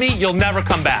 Promise me you'll never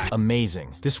come back.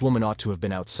 Amazing. This woman ought to have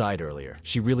been outside earlier.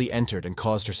 She really entered and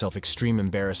caused herself extreme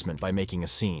embarrassment by making a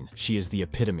scene. She is the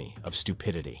epitome of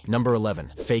stupidity. Number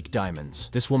 11. Fake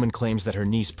diamonds. This woman claims that her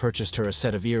niece purchased her a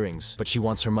set of earrings, but she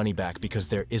wants her money back because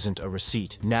there isn't a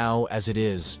receipt. Now, as it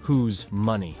is, whose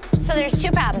money? So there's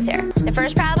two problems here. The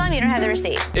first problem, you don't have the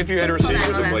receipt. If you had a receipt, it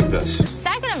would look like this.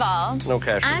 Second of all, no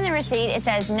cash. On the receipt, it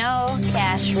says no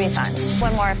cash refund.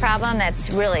 One more problem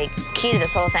that's really key to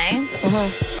this whole thing.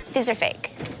 These are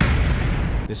fake.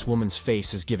 This woman's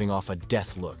face is giving off a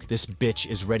death look. This bitch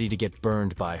is ready to get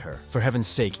burned by her. For heaven's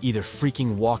sake, either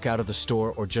freaking walk out of the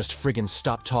store or just friggin'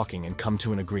 stop talking and come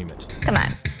to an agreement. Come on.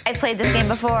 I've played this game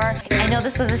before. I know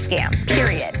this was a scam.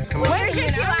 Period. Where's your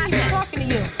two options? I'm talking to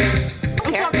you.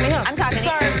 I'm talking to him. I'm talking to you.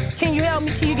 Sir, can you help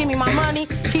me? Can you give me my money?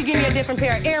 Can you give me a different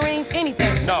pair of earrings?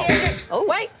 Anything. No. Oh,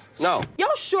 wait. No.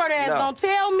 Your short ass don't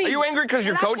tell me. Are you angry because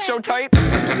your coat's so tight?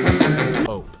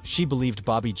 Oh, she believed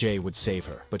Bobby J would save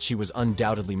her, but she was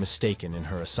undoubtedly mistaken in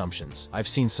her assumptions. I've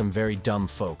seen some very dumb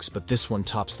folks, but this one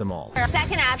tops them all.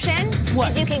 Second option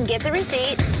is you can get the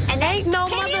receipt and then ain't no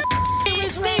motherfucking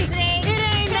receipt. It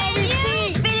ain't no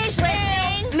receipt. Finish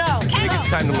listening. No. It's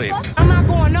time to leave. I'm not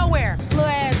going nowhere. Little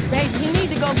ass baby, he need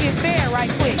to go get fed right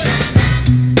quick.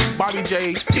 Bobby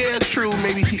J, yeah, it's true.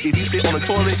 Maybe if he sit on the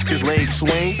toilet, his legs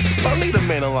swing. But leave the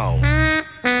man alone.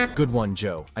 Good one,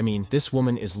 Joe. I mean, this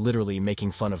woman is literally making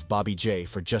fun of Bobby J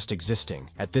for just existing.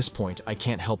 At this point, I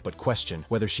can't help but question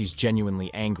whether she's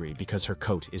genuinely angry because her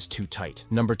coat is too tight.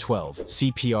 Number 12.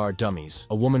 CPR dummies.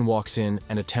 A woman walks in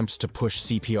and attempts to push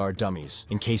CPR dummies.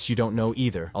 In case you don't know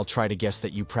either, I'll try to guess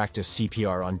that you practice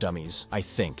CPR on dummies, I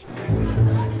think.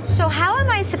 So how am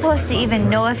I supposed to even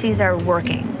know if these are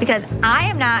working? Because I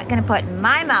am not going to put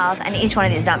my mouth on each one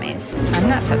of these dummies. I'm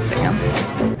not testing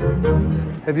them.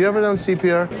 Have you ever done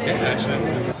CPR? Yeah,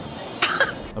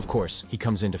 actually. Of course, he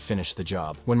comes in to finish the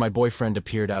job. When my boyfriend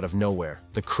appeared out of nowhere,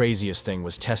 the craziest thing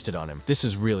was tested on him. This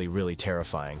is really, really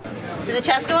terrifying. Did the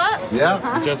chest go up?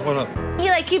 Yeah. It just went up. He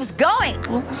like keeps going.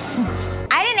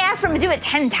 I didn't ask for him to do it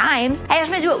 10 times. I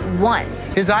asked him to do it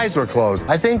once. His eyes were closed.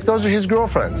 I think those are his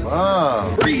girlfriends.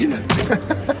 Oh.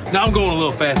 Now I'm going a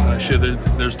little faster than I should.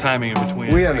 There's timing in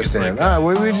between. We understand.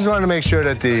 We just wanted to make sure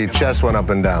that the chest went up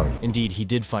and down. Indeed, he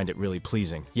did find it really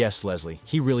pleasing. Yes, Leslie,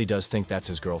 he really does think that's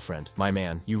his girlfriend. My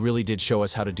man, you really did show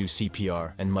us how to do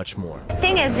CPR and much more.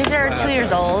 Thing is, these are 2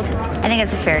 years old. I think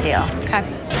it's a fair deal. Okay.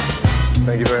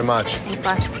 Thank you very much. Thanks,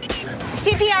 Les.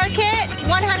 CPR kit,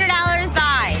 $100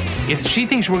 buy. If she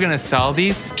thinks we're gonna sell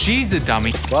these, she's a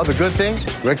dummy. Well, the good thing,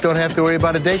 Rick don't have to worry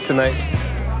about a date tonight.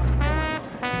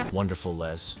 Wonderful,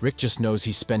 Les. Rick just knows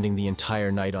he's spending the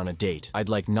entire night on a date. I'd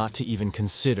like not to even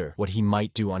consider what he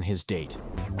might do on his date.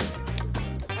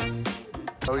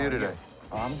 How are you today?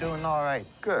 I'm doing all right.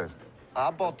 Good. I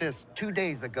bought this 2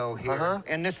 days ago here,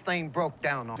 and this thing broke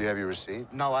down on Do you have your receipt?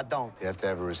 No, I don't. You have to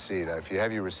have a receipt. If you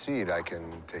have your receipt, I can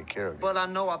take care of it. But I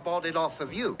know I bought it off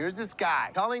of you. Here's this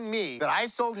guy telling me that I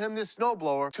sold him this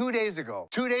snowblower 2 days ago.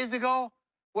 2 days ago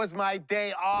was my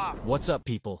day off. What's up,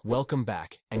 people? Welcome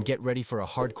back, and get ready for a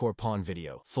hardcore pawn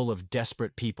video full of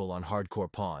desperate people on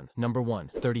hardcore pawn. Number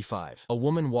 1, 35. A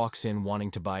woman walks in wanting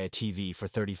to buy a TV for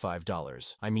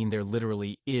 $35. I mean, there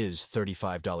literally is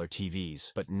 $35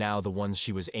 TVs, but now the ones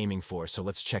she was aiming for, so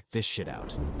let's check this shit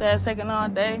out. That's taking all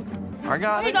day. I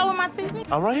got Where it. you go with my TV?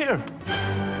 I'm right here.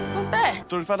 What's that?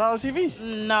 $35 TV.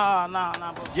 No.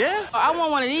 Yeah? I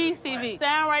want one of these TVs.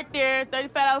 Stand right there,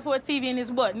 $35 for a TV, and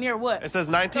it's what? Near what? It says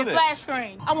 19 The inch. flat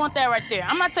screen. I want that right there.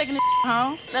 I'm not taking this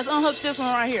home. Let's unhook this one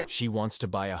right here. She wants to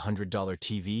buy a $100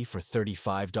 TV for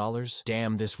 $35?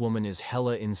 Damn, this woman is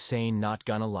hella insane, not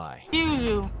gonna lie. Excuse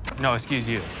you. No, excuse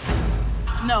you.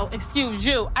 No, excuse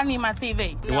you. I need my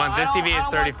TV. You want this TV? It's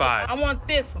 35. I want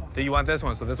this one. Do you want this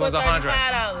one? So this For one's 100.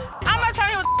 $35. I'm not trying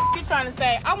to hear what you're trying to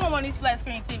say. I want one of these flat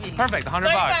screen TVs. Perfect,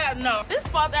 $100. No, this is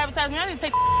false advertisement. I need to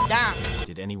take down.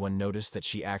 Did anyone notice that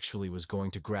she actually was going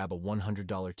to grab a $100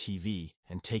 TV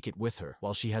and take it with her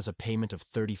while she has a payment of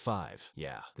 $35?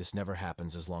 Yeah, this never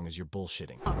happens as long as you're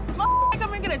bullshitting.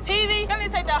 Come and get a TV. I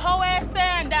need to take that whole ass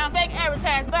sign down, fake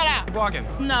advertisement out. Keep walking.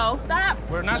 No, stop.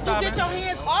 We're not stopping. You get your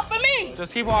hands off of me.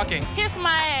 Just keep walking. Kiss my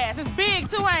ass. It's big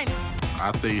too, ain't it?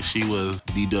 I think she was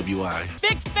DWI.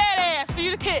 Big fat ass for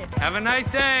you to kiss. Have a nice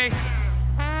day.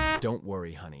 Don't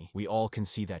worry, honey. We all can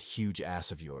see that huge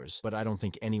ass of yours, but I don't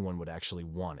think anyone would actually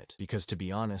want it, because to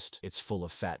be honest, it's full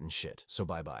of fat and shit, so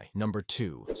bye-bye. Number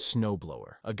 2,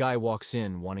 snowblower. A guy walks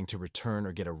in wanting to return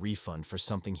or get a refund for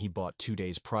something he bought 2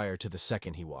 days prior to the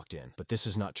second he walked in, but this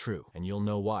is not true, and you'll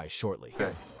know why shortly.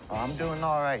 Okay. I'm doing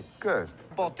all right. Good.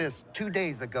 Bought this 2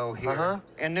 days ago here,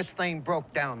 and this thing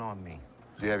broke down on me.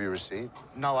 Do you have your receipt?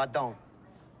 No, I don't.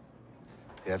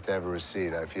 You have to have a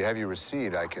receipt. If you have your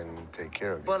receipt, I can take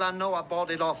care of you. But I know I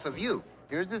bought it off of you.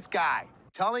 Here's this guy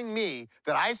telling me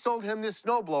that I sold him this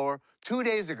snowblower 2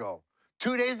 days ago.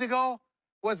 2 days ago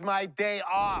was my day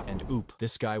off. And oop,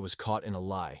 this guy was caught in a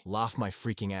lie. Laugh my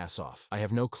freaking ass off. I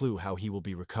have no clue how he will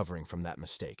be recovering from that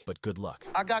mistake, but good luck.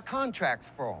 I got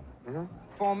contracts for him.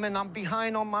 For him, and I'm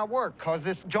behind on my work because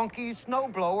this junky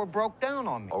snowblower broke down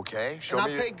on me. Okay, show and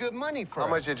me. I paid good money for it. How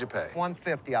much did you pay?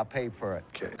 $150 I paid for it.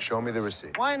 Okay, show me the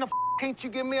receipt. Why in the can't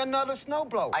you give me another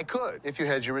snowblower? I could, if you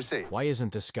had your receipt. Why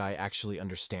isn't this guy actually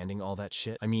understanding all that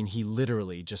shit? I mean, he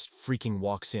literally just freaking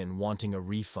walks in wanting a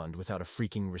refund without a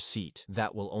freaking receipt.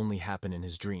 That will only happen in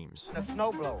his dreams. A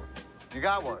snowblower. You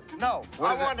got one? No,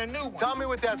 What I is want it? a new one. Tell me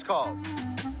what that's called.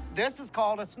 This is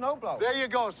called a snowblower. There you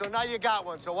go, so now you got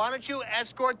one. So why don't you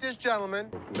escort this gentleman?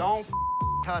 Don't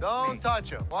touch me. Don't touch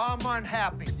him. Well, I'm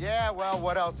unhappy. Yeah, well,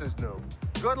 what else is new?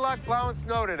 Good luck plowing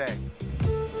snow today.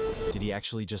 Did he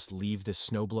actually just leave this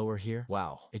snowblower here?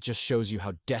 Wow, it just shows you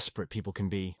how desperate people can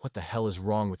be. What the hell is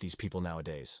wrong with these people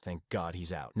nowadays? Thank God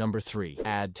he's out. Number 3,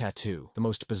 add tattoo. The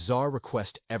most bizarre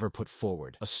request ever put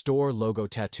forward. A store logo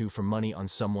tattoo for money on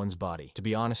someone's body. To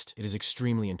be honest, it is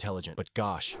extremely intelligent, but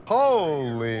gosh.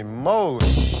 Holy moly.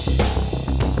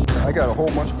 I got a whole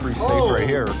bunch of free space right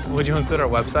here. Would you include our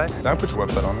website? I'll put your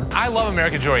website on there. I love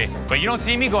American Jewelry, but you don't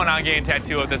see me going out and getting a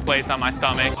tattoo of this place on my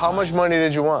stomach. How much money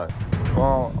did you want?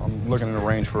 Well, I'm looking in the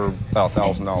range for about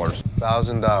 $1,000.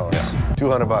 $1,000. Yes.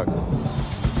 $200.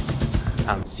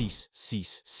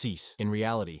 Cease. In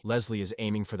reality, Leslie is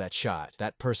aiming for that shot.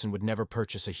 That person would never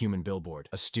purchase a human billboard.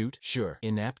 Astute? Sure.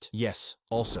 Inept? Yes.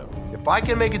 Also. If I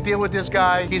can make a deal with this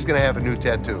guy, he's gonna have a new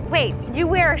tattoo. Wait, you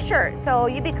wear a shirt, so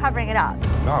you'd be covering it up.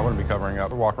 No, I wouldn't be covering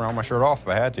up. I'd walk around with my shirt off if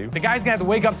I had to. The guy's gonna have to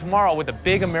wake up tomorrow with a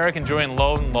big American Jewelry and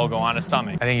logo on his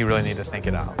stomach. I think you really need to think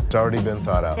it out. It's already been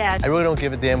thought out. Dad. I really don't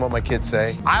give a damn what my kids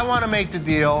say. I want to make the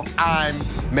deal. I'm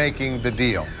making the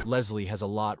deal. Leslie has a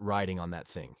lot riding on that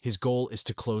thing. His goal is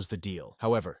to close the deal.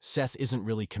 However, Seth isn't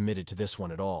really committed to this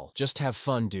one at all. Just have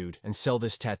fun, dude, and sell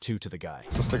this tattoo to the guy.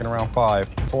 So sticking around 5.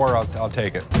 4, I'll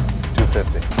take it.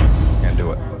 $250. Can't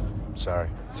do it. Sorry.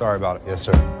 Sorry about it. Yes,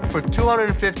 sir. For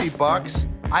 $250,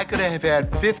 I could have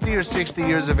had 50 or 60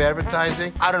 years of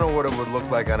advertising. I don't know what it would look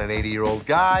like on an 80-year-old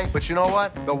guy, but you know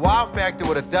what? The wow factor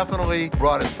would have definitely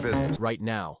brought us business. Right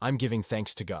now, I'm giving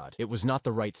thanks to God. It was not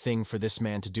the right thing for this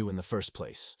man to do in the first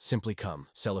place. Simply come,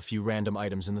 sell a few random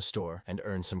items in the store, and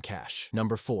earn some cash.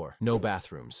 Number 4, no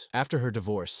bathrooms. After her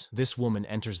divorce, this woman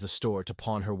enters the store to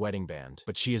pawn her wedding band,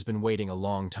 but she has been waiting a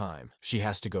long time. She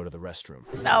has to go to the restroom.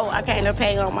 So I came to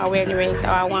pay on my wedding ring, so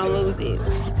I won't lose it.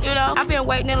 You know, I've been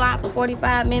waiting in line for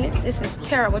 45 minutes. This is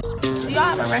terrible. Do y'all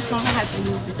have a restroom? I have to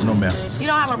use it. No, ma'am. You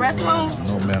don't have a restroom?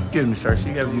 No, ma'am. Excuse me, sir. So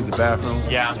you got to use the bathroom?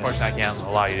 Yeah, unfortunately, I can't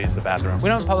allow you to use the bathroom. We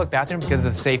don't have a public bathroom because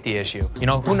it's a safety issue. You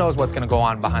know, who knows what's going to go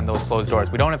on behind those closed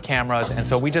doors? We don't have cameras, and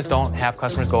so we just don't have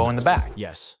customers go in the back.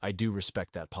 Yes, I do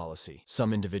respect that policy.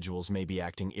 Some individuals may be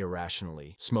acting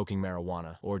irrationally, smoking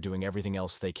marijuana, or doing everything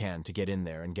else they can to get in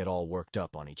there and get all worked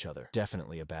up on each other.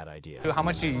 Definitely a bad idea. How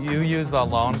much do you use the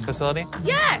loan facility?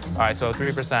 Yes. All right, so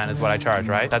 3% is what I charge,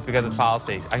 right? That's because it's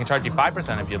policy. I can charge you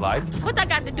 5% if you'd like. What that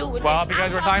got to do with Well, it?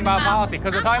 because we're talking about policy.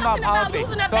 Because we're talking about policy.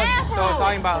 Losing the So it's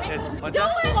talking about it. What's Do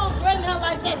that? it. Don't threaten her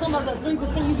like that. Come on,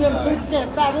 3%, you give him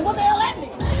 3% back. What the hell that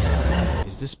mean?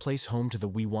 Is this place home to the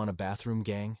We Want a Bathroom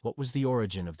gang? What was the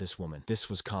origin of this woman? This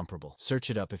was comparable. Search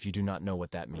it up if you do not know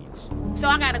what that means. So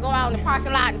I gotta go out in the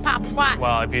parking lot and pop a squat?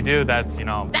 Well, if you do, that's, you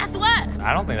know... That's what?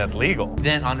 I don't think that's legal.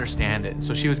 Didn't understand it,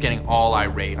 so she was getting all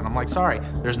irate. And I'm like, sorry,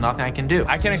 there's nothing I can do.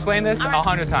 I can explain this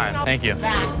 100 times. Thank you.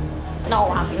 No,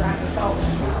 I'll be right.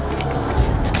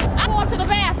 I'm going to the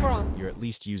bathroom. You're at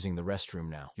least using the restroom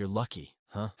now. You're lucky.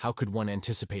 Huh? How could one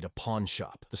anticipate a pawn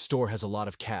shop? The store has a lot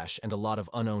of cash and a lot of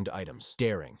unowned items.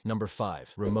 Daring. Number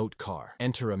 5. Remote car.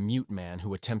 Enter a mute man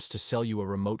who attempts to sell you a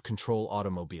remote control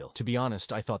automobile. To be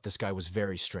honest, I thought this guy was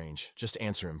very strange. Just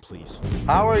answer him, please.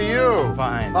 How are you?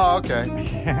 Fine. Oh, okay.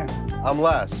 I'm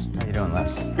Les. How you doing,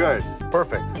 Les? Good.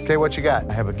 Perfect. Okay, what you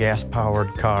got? I have a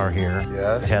gas-powered car here.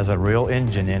 Yes. It has a real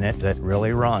engine in it that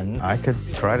really runs. I could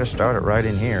try to start it right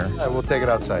in here. All right, we'll take it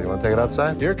outside. You want to take it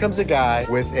outside? Here comes a guy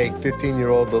with a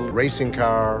 15-year-old little racing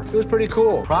car. It was pretty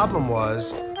cool. Problem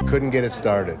was, couldn't get it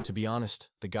started. To be honest,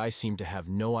 the guy seemed to have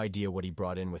no idea what he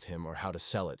brought in with him or how to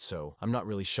sell it, so I'm not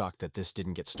really shocked that this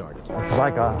didn't get started. It's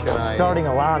like starting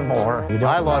a lawnmower.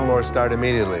 My lawnmower start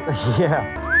immediately.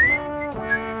 Yeah.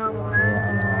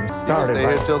 Started. Stay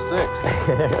here till 6.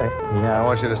 Yeah. I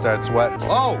want you to start sweating.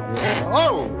 Oh!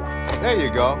 Oh! There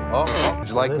you go. Oh, oh. Would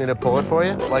you like me to pull it for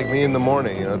you? Like me in the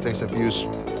morning, you know, it takes a few...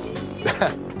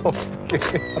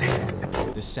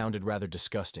 This sounded rather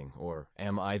disgusting, or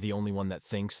am I the only one that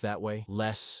thinks that way?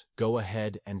 Les, go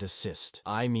ahead and assist.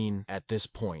 I mean, at this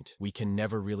point, we can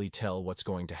never really tell what's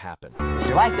going to happen.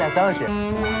 You like that, don't you?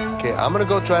 Okay, I'm gonna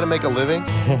go try to make a living.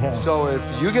 So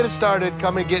if you get it started,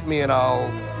 come and get me and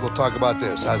we'll talk about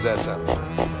this. How's that sound?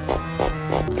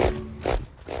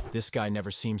 This guy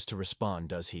never seems to respond,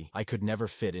 does he? I could never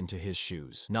fit into his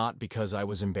shoes. Not because I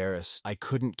was embarrassed. I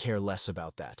couldn't care less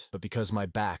about that. But because my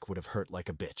back would have hurt like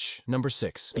a bitch. Number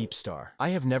 6. Beep Star. I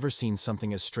have never seen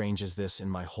something as strange as this in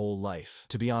my whole life.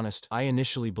 To be honest, I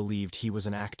initially believed he was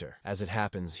an actor. As it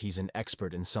happens, he's an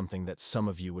expert in something that some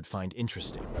of you would find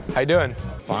interesting. How you doing?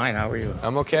 Fine, how are you?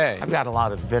 I'm okay. I've got a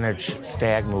lot of vintage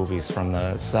stag movies from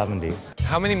the 70s.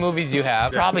 How many movies do you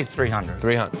have? Probably 300.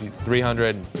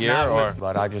 300 here, or?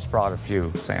 But I just brought a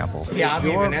few samples. Yeah, I'm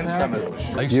even in some of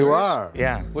them. You are?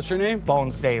 Yeah. What's your name?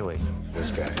 Bones Daly. This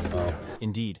guy. Oh.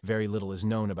 Indeed, very little is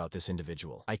known about this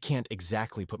individual. I can't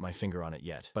exactly put my finger on it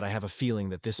yet, but I have a feeling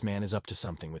that this man is up to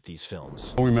something with these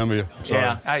films. I remember you. Sorry.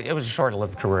 Yeah, it was a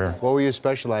short-lived career. What were you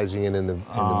specializing in the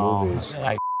movies?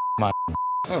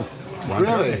 Oh,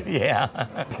 really? Yeah.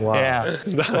 Wow.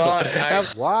 Yeah.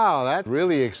 Wow, that's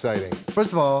really exciting.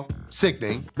 First of all,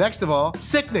 sickening. Next of all,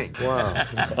 sickening. Wow.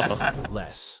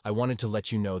 Les, I wanted to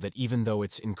let you know that even though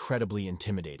it's incredibly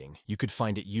intimidating, you could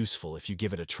find it useful if you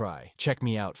give it a try. Check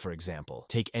me out, for example.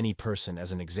 Take any person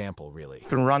as an example, really. You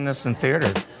can run this in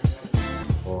theaters.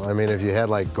 Well, I mean, if you had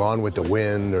like Gone with the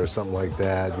Wind or something like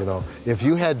that, you know, if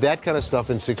you had that kind of stuff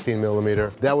in 16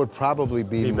 millimeter, that would probably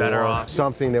be better more off.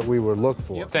 something that we would look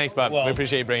for. Yep. Thanks, Bob. We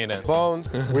appreciate you bringing it in.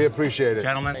 Bones, we appreciate it.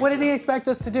 Gentlemen. What did he expect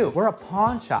us to do? We're a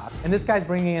pawn shop, and this guy's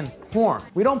bringing in porn.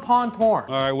 We don't pawn porn.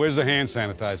 All right, where's the hand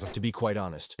sanitizer? To be quite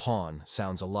honest, pawn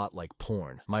sounds a lot like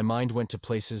porn. My mind went to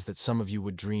places that some of you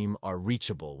would dream are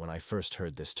reachable when I first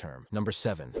heard this term. Number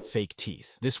 7, fake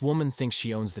teeth. This woman thinks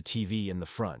she owns the TV in the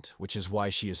front, which is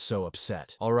why she is so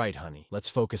upset. All right, honey, let's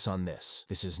focus on this.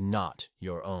 This is not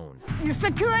your own. You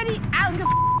security? I don't give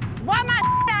a why my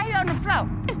out here on the floor?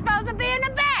 It's supposed to be in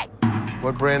the bag.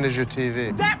 What brand is your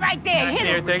TV? That right there. Can I see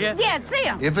your ticket? Yeah, see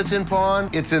him. If it's in pawn,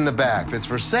 it's in the back. If it's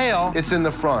for sale, it's in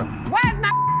the front. Why is my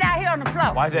out here on the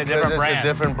floor? Why is it a Because different it's brand? a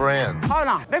different brand. Hold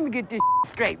on, let me get this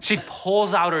straight. She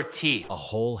pulls out her teeth. A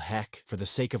whole heck. For the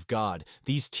sake of God,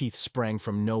 these teeth sprang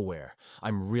from nowhere.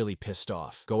 I'm really pissed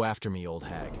off. Go after me, old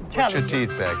hag. Put your teeth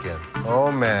back in.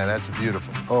 Oh, man, that's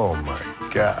beautiful. Oh, my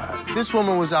God. This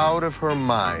woman was out of her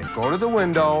mind. Go to the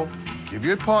window, give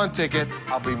your pawn ticket.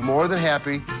 I'll be more than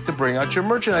happy to bring out your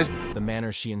merchandise. The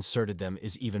manner she inserted them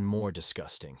is even more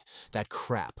disgusting. That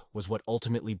crap was what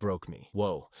ultimately broke me.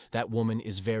 Whoa, that woman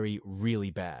is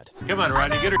really bad. Come on,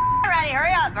 Rodney, get her. Ready,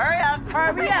 hurry up, hurry up.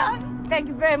 Hurry up. Thank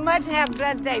you very much and have a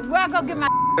blessed day. Well, I'll go get my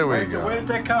Here we go. Where did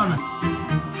that come?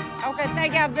 Okay,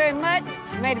 thank y'all very much.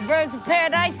 May the birds of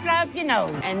paradise fly up your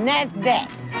nose. And that's that.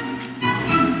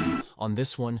 On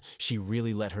this one, she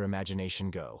really let her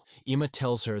imagination go. Ima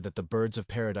tells her that the birds of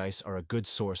paradise are a good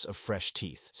source of fresh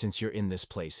teeth, since you're in this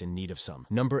place in need of some.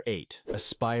 Number 8,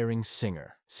 aspiring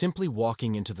singer. Simply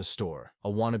walking into the store, a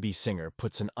wannabe singer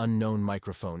puts an unknown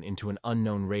microphone into an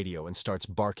unknown radio and starts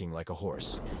barking like a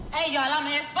horse. Hey, y'all, I'm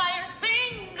an aspiring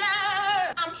singer.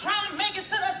 I'm trying to make it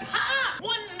to the top.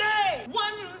 One day,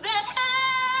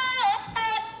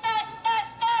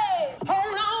 hey.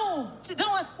 Hold on. What you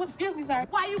doing? Excuse me, sir.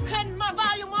 Why you cutting my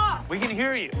volume off? We can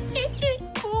hear you.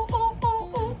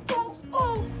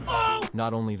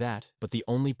 Not only that, but the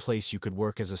only place you could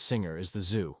work as a singer is the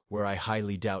zoo, where I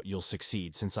highly doubt you'll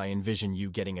succeed since I envision you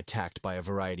getting attacked by a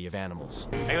variety of animals.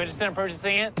 Are you interested in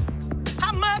purchasing it?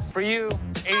 How much? For you,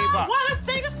 80 I bucks. wanna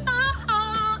sing a song.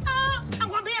 I'm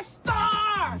gonna be a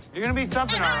star. You're gonna be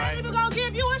something, and all I right. ain't even gonna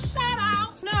give you a shout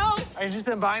out. No. Are you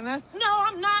interested in buying this? No,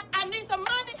 I'm not. I need some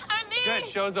money, honey. Good,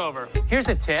 show's over. Here's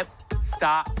a tip.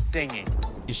 Stop singing.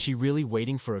 Is she really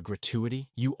waiting for a gratuity?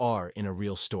 You are in a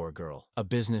real store, girl. A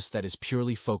business that is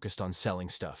purely focused on selling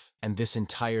stuff. And this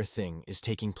entire thing is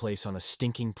taking place on a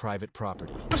stinking private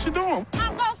property. What's she doing?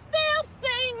 I'm gonna still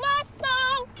sing my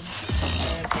song.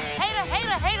 Hater,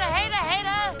 hater, hater, hater,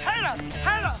 hater. Hater,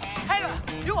 hater,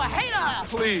 hater. You a hater.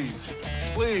 Please,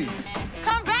 please.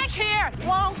 Come back here.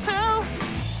 Want to?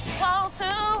 Want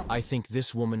to? I think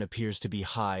this woman appears to be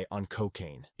high on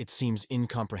cocaine. It seems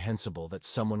incomprehensible that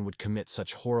someone would commit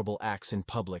such horrible acts in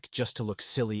public just to look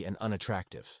silly and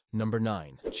unattractive. Number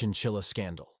 9. Chinchilla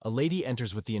Scandal. A lady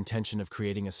enters with the intention of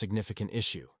creating a significant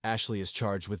issue. Ashley is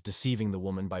charged with deceiving the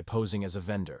woman by posing as a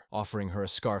vendor, offering her a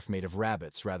scarf made of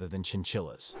rabbits rather than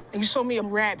chinchillas. You sold me a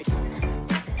rabbit.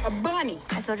 A bunny.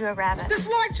 I sold you a rabbit. This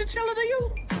look like chinchilla to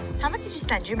you? How much did you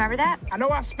spend? Do you remember that? I know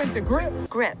I spent the grip.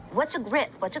 Grip. What's a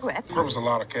grip? What's a grip? Grip was a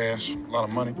lot of cash, a lot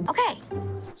of money. Okay.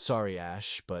 Sorry,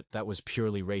 Ash, but that was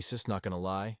purely racist, not gonna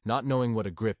lie. Not knowing what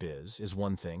a grip is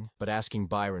one thing, but asking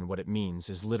Byron what it means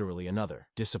is literally another.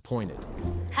 Disappointed.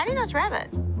 How do you know it's rabbit?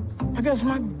 Because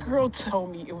my girl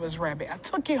told me it was rabbit. I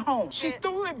took it home. She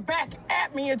threw it back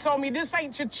at me and told me this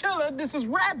ain't chinchilla, this is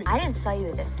rabbit. I didn't sell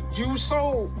you this. You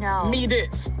sold No. me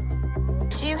this.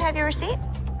 Do you have your receipt?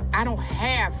 I don't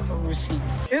have a receipt.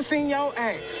 It's in your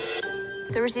ass.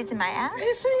 The receipt's in my ass?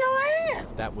 It's in your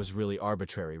ass. That was really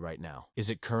arbitrary right now. Is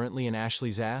it currently in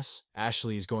Ashley's ass?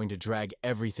 Ashley is going to drag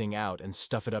everything out and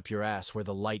stuff it up your ass where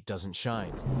the light doesn't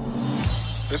shine.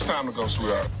 It's time to go,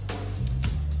 sweetheart.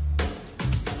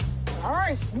 All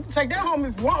right, you can take that home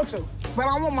if you want to. But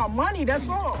I want my money, that's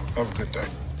all. Have a good day.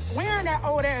 Wearing that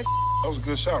old ass. That was a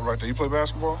good shot right there. You play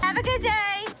basketball? Have a good day.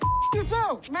 You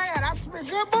too. Man, I spent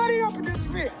good money up in this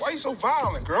bitch. Why you so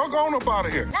violent, girl? Go on up out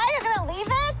of here. Now you're gonna leave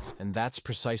it? And that's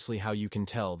precisely how you can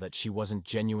tell that she wasn't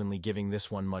genuinely giving this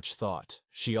one much thought.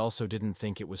 She also didn't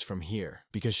think it was from here,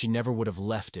 because she never would have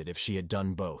left it if she had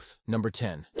done both. Number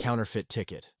 10. Counterfeit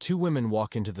ticket. 2 women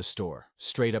walk into the store,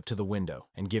 straight up to the window,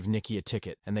 and give Nikki a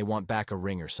ticket, and they want back a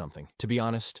ring or something. To be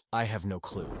honest, I have no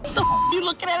clue. What the you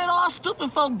looking at it all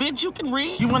stupid for, bitch? You can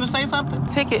read. You want to say something?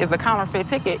 Ticket is a counterfeit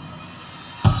ticket.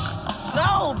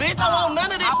 No, bitch, I want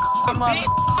none of this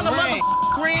bitch. On the mother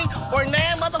ring or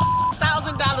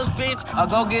 $1,000, bitch.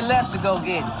 Go get less to go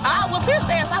get it. I will piss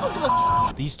ass. I don't give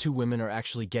a These 2 women are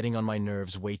actually getting on my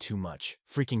nerves way too much.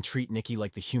 Freaking treat Nikki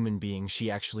like the human being she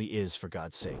actually is, for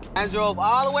God's sake. I drove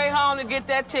all the way home to get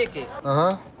that ticket.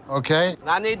 Uh-huh. Okay.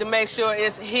 I need to make sure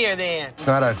it's here then. It's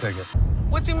not our ticket.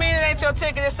 What you mean it ain't your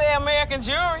ticket? It say American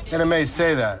Jewelry? And it may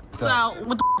say that. So,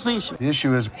 what the issue? The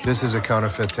issue is this is a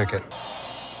counterfeit ticket.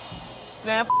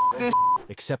 Man, this.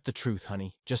 Accept the truth,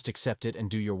 honey. Just accept it and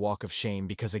do your walk of shame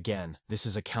because, again, this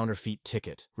is a counterfeit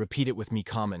ticket. Repeat it with me,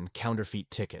 common. Counterfeit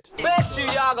ticket. Bet you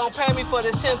y'all gonna pay me for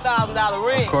this $10,000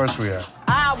 ring. Of course we are.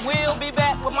 I will be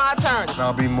back with my attorney. And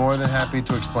I'll be more than happy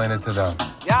to explain it to them.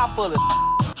 Y'all full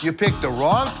of You picked the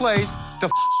wrong place to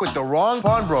with the wrong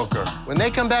pawnbroker. When they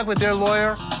come back with their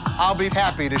lawyer, I'll be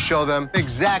happy to show them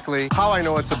exactly how I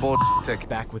know it's a bullshit ticket.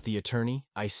 Back with the attorney?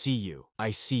 I see you.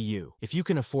 I see you. If you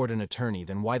can afford an attorney,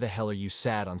 then why the hell are you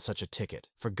sad on such a ticket?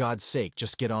 For God's sake,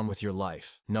 just get on with your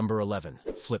life. Number 11.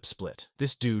 Flip split.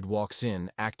 This dude walks in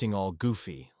acting all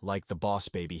goofy, like the boss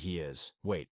baby he is.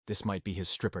 Wait, this might be his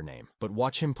stripper name. But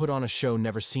watch him put on a show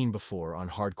never seen before on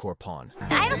Hardcore Pawn.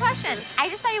 I have a question. I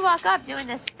just saw you walk up doing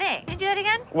this thing. Can you do that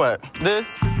again? What? This?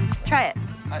 Try it.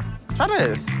 Try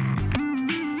this.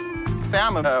 Say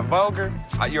I'm a vulgar.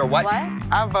 You're a what? What?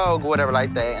 I vogue, whatever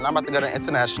like that, and I'm about to go to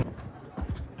international.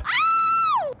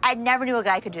 I never knew a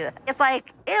guy could do that. It's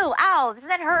like, ew, ow, doesn't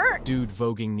that hurt? Dude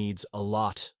voguing needs a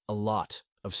lot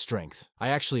of strength. I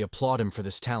actually applaud him for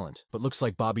this talent, but looks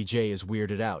like Bobby J is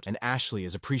weirded out and Ashley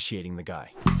is appreciating the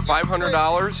guy.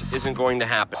 $500 isn't going to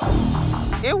happen.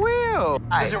 It will.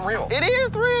 This isn't real. It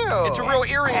is real. It's a real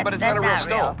earring, but it's not a real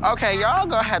stone. Okay, y'all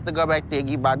gonna have to go back there and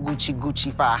get my Gucci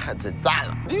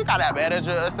 $500. Do you got a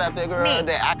manager or something, girl? Me.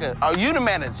 That I could. Oh, you the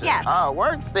manager? Yeah. Oh,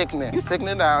 work sickening. You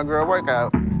sickening down, girl. Work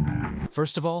out.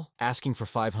 First of all, asking for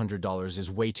 $500 is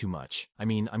way too much. I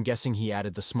mean, I'm guessing he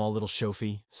added the small little show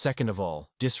fee. Second of all,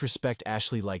 disrespect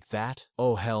Ashley like that?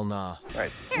 Oh, hell nah.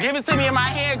 Right. Give it to me in my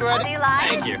hand, girl.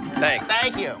 Thank you.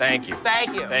 Thank you. Thank you.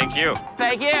 Thank you. Thank you.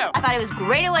 Thank you. I thought he was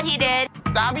great at what he did.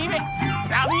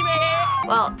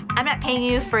 Well, I'm not paying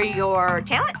you for your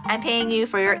talent. I'm paying you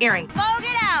for your earring. Vogue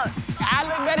it out. I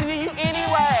look better than you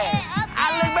anyway.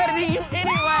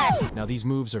 Now these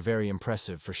moves are very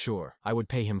impressive for sure. I would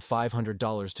pay him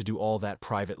 $500 to do all that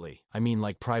privately. I mean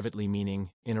like privately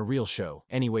meaning in a real show.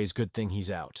 Anyways, good thing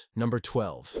he's out. Number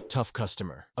 12, tough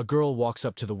customer. A girl walks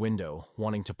up to the window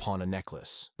wanting to pawn a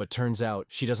necklace, but turns out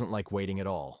she doesn't like waiting at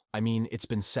all. I mean, it's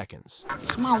been seconds.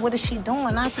 Come on, what is she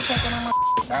doing? Now she's taking on my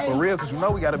face. For real, because you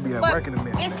know we got to be at work in a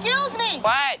minute. Excuse me.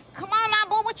 What? Come on now,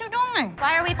 boo, what you doing?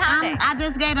 Why are we pounding? I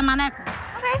just gave him my necklace.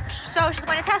 Okay, so she's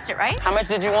going to test it, right? How much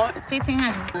did you want?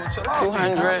 1,500.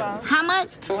 200. How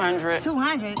much? 200.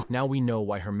 200. Now we know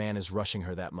why her man is rushing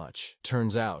her that much.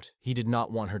 Turns out, he did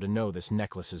not want her to know this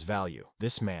necklace's value.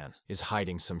 This man is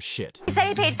hiding some shit. He said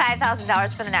he paid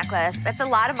 $5,000 for the necklace. That's a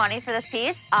lot of money for this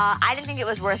piece. I didn't think it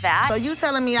was worth that. So you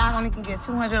telling me I only can get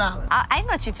 $200? I can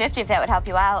go $250 if that would help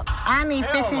you out. I need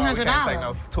 $1,500. Can't say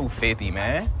no $250,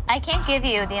 man. I can't give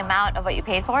you the amount of what you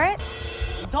paid for it.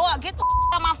 Dog, get the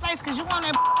out my face, because you want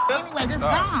that anyway. This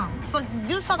dumb. So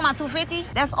you talking about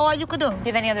 $250? That's all you could do. Do you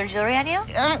have any other jewelry on you?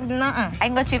 Nuh-uh. I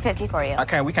can go $250 for you.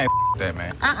 We can't that,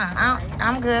 man.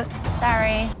 I'm good.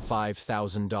 Sorry.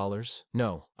 $5,000?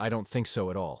 No, I don't think so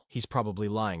at all. He's probably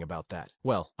lying about that.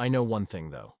 Well, I know one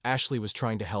thing though. Ashley was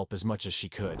trying to help as much as she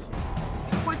could.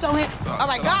 Put your hands. All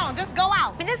right, go on. Just go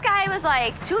out. I mean, this guy was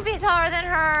like 2 feet taller than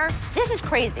her. This is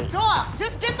crazy. Dog,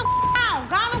 just get the out.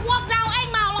 Go on and walk down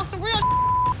 8 Mile on some real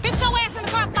Get your ass in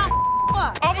the car.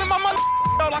 Open my mother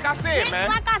like I said, Bitch, man.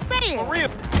 like I said. For real.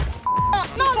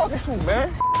 No, talking to,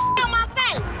 man? On my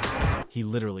face. He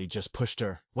literally just pushed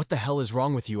her. What the hell is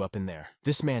wrong with you up in there?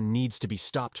 This man needs to be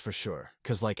stopped for sure.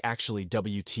 Cause like actually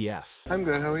WTF. I'm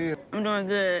good, how are you? I'm doing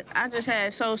good. I just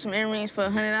had sold some earrings for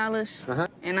 $100,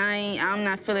 and I'm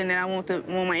not feeling that I want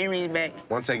my earrings back.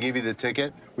 Once I give you the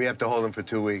ticket, we have to hold them for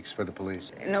 2 weeks for the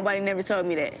police. Nobody never told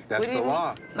me that. That's the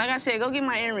law. Like I said, go get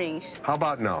my earrings. How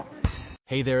about no?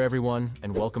 Hey there everyone,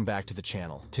 and welcome back to the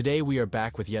channel. Today we are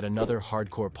back with yet another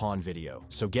hardcore pawn video,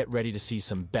 so get ready to see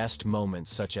some best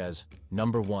moments such as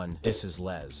Number 1, this is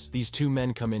Les. These two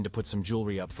men come in to put some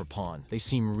jewelry up for pawn. They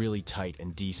seem really tight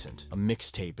and decent. A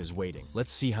mixtape is waiting.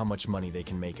 Let's see how much money they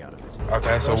can make out of it.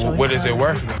 Okay, so what is it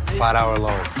worth? 5-hour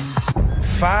loan.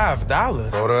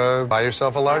 $5? Go to buy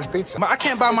yourself a large pizza. I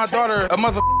can't buy my daughter a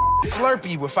mother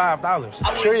Slurpee with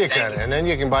 $5. Sure you can, and then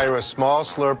you can buy her a small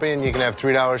Slurpee and you can have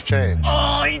 $3 change.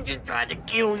 Oh, he just tried to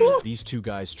kill you. These two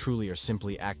guys truly are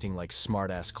simply acting like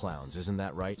smart-ass clowns, isn't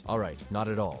that right? Alright, not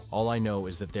at all. All I know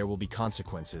is that there will be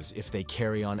consequences if they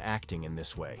carry on acting in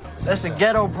this way. That's the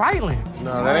ghetto Breitling.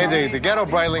 No, that ain't the ghetto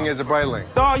Breitling is a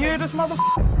Breitling. Dog, you hear this mother?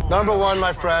 Number 1,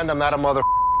 my friend, I'm not a mother.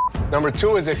 Number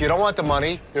 2 is if you don't want the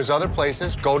money, there's other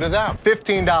places, go to them.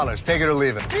 $15, take it or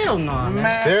leave it. Hell no,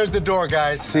 man. There's the door,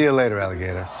 guys. See you later,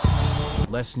 alligator.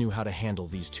 Les knew how to handle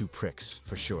these two pricks,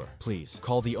 for sure. Please,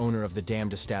 call the owner of the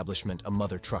damned establishment a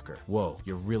mother trucker. Whoa,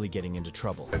 you're really getting into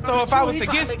trouble. So if I was to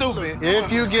get stupid... If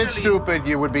you get stupid,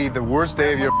 you would be the worst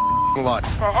day of your life.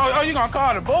 Oh, you gonna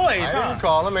call the boys, I didn't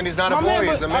call him, and he's not a boy,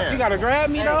 he's a man. You gotta grab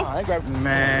me, though? I grab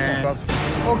man.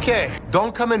 Okay,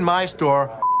 don't come in my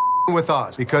store with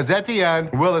us, because at the end,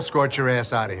 we'll escort your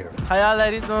ass out of here. How y'all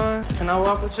ladies doing? Can I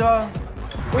walk with y'all?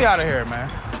 We out of here, man.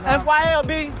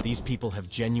 FYLB. These people have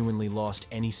genuinely lost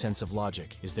any sense of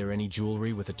logic. Is there any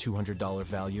jewelry with a $200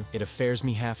 value? It affairs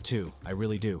me half too. I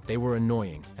really do. They were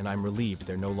annoying, and I'm relieved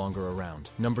they're no longer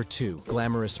around. Number 2,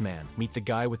 glamorous man. Meet the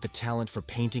guy with the talent for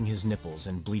painting his nipples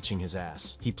and bleaching his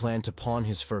ass. He planned to pawn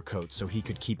his fur coat so he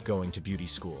could keep going to beauty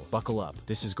school. Buckle up.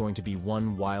 This is going to be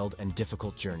one wild and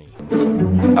difficult journey.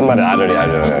 I'm not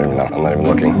even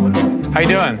looking. How you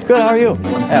doing? Good, how are you?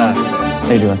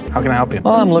 How you doing? How can I help you?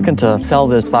 Oh, I'm looking to sell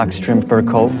this box trim fur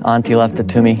coat. Auntie left it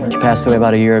to me. She passed away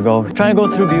about a year ago. Trying to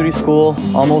go through beauty school.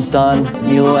 Almost done.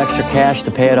 Need a little extra cash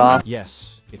to pay it off.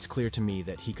 Yes. It's clear to me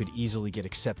that he could easily get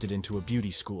accepted into a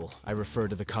beauty school. I refer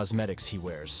to the cosmetics he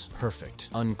wears. Perfect.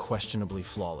 Unquestionably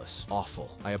flawless.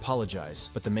 Awful. I apologize,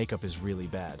 but the makeup is really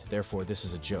bad. Therefore, this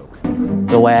is a joke.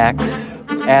 The wax,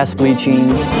 ass bleaching.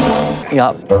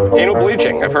 Yup. Anal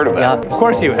bleaching, I've heard of that. Yup. Of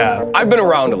course you have. I've been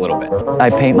around a little bit. I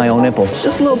paint my own nipples.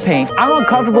 Just a little paint. I'm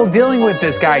uncomfortable dealing with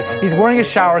this guy. He's wearing a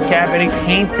shower cap and he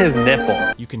paints his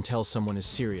nipples. You can tell someone is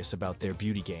serious about their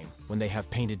beauty game when they have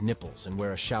painted nipples and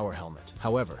wear a shower helmet.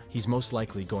 However, However, he's most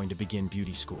likely going to begin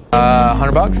beauty school.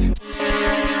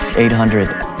 $100? 800.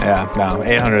 Yeah, no,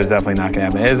 800 is definitely not gonna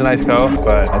happen. It is a nice coat,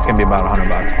 but it's gonna be about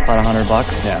 $100. About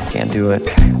 $100? Yeah. Can't do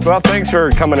it. Well, thanks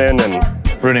for coming in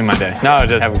and ruining my day. No,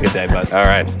 just have a good day, bud. all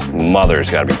right. Mother's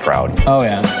got to be proud. Oh,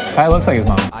 yeah. Probably looks like his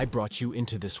mom. I brought you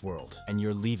into this world, and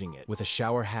you're leaving it with a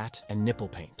shower hat and nipple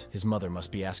paint. His mother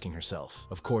must be asking herself.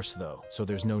 Of course, though, so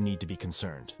there's no need to be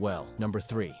concerned. Well, number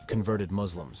 3, converted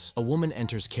Muslims. A woman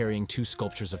enters carrying 2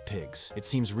 sculptures of pigs. It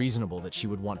seems reasonable that she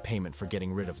would want payment for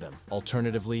getting rid of them.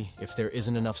 Alternatively, if there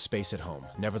isn't enough space at home.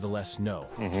 Nevertheless, no.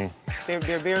 They're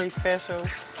very special.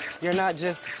 They're not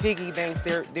just piggy banks.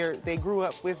 They grew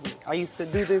up with me. I used to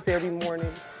do this every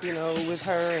morning, you know, with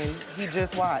her, and he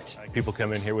just watched. People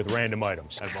come in here with random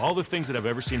items. Out of all the things that I've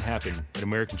ever seen happen at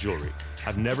American Jewelry,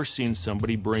 I've never seen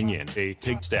somebody bring in a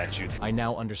pig statue. I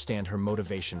now understand her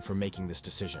motivation for making this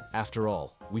decision. After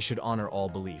all, we should honor all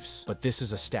beliefs. But this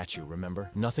is a statue, remember?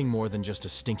 Nothing more than just a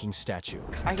stinking statue.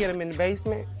 I hid him in the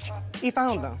basement. He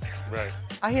found them. Right.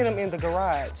 I hid him in the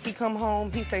garage. He come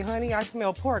home, he say, honey, I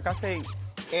smell pork. I say,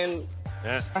 and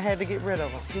I had to get rid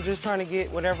of them. I'm just trying to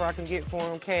get whatever I can get for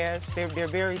them, cash. They're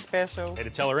very special. I had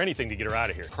to tell her anything to get her out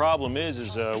of here. Problem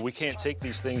is we can't take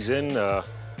these things in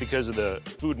because of the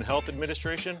Food and Health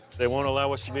Administration. They won't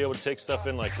allow us to be able to take stuff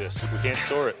in like this. We can't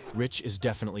store it. Rich is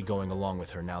definitely going along with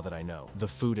her now that I know. The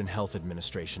Food and Health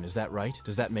Administration, is that right?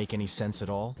 Does that make any sense at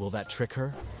all? Will that trick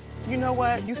her? You know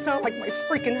what? You sound like my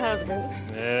freaking husband.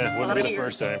 Yeah, wouldn't be the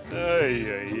first time.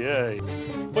 Ay.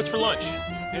 What's for lunch?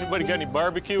 Anybody got any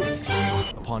barbecue?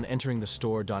 Upon entering the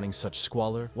store donning such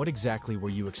squalor, what exactly were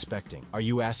you expecting? Are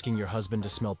you asking your husband to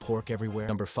smell pork everywhere?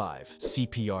 Number 5,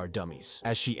 CPR dummies.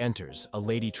 As she enters, a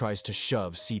lady tries to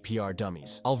shove CPR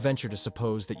dummies. I'll venture to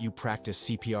suppose that you practice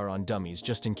CPR on dummies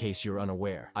just in case you're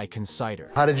unaware. I consider.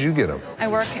 How did you get them? I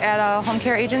work at a home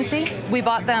care agency. We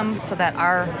bought them so that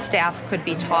our staff could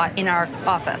be taught in our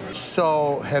office.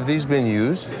 So, have these been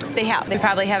used? They have. They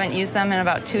probably haven't used them in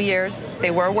about 2 years.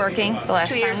 They were working the last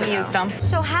time we used them.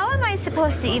 So how am I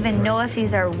supposed to even know if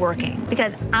these are working?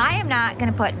 Because I am not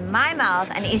going to put my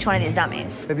mouth on each one of these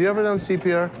dummies. Have you ever done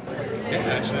CPR? Yeah,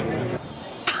 actually.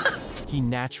 He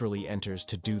naturally enters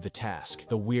to do the task.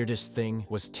 The weirdest thing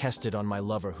was tested on my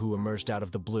lover who emerged out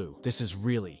of the blue. This is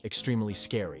really extremely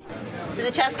scary. Did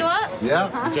the chest go up? Yeah.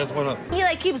 The chest went up. He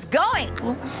keeps going.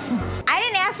 I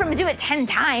didn't ask for him to do it 10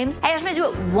 times. I asked him to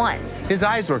do it once. His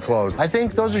eyes were closed. I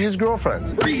think those are his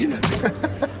girlfriends. Breathe.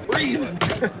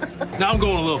 Now I'm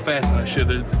going a little faster than I should.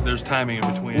 There's timing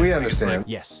in between. We understand.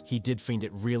 Yes, he did find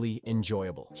it really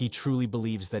enjoyable. He truly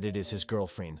believes that it is his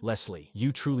girlfriend. Leslie,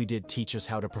 you truly did teach us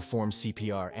how to perform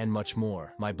CPR and much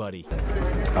more, my buddy.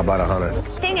 About 100.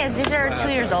 Thing is, these are 2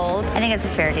 years old. I think it's a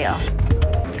fair deal.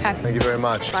 Okay. Thank you very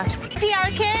much.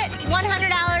 PR kit,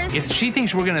 $100. If she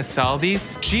thinks we're gonna sell these,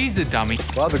 she's a dummy.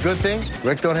 Well, the good thing,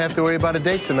 Rick don't have to worry about a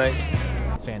date tonight.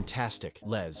 Fantastic.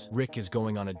 Les, Rick is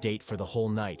going on a date for the whole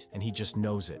night, and he just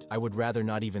knows it. I would rather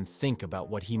not even think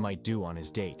about what he might do on his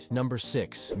date. Number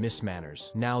 6, Miss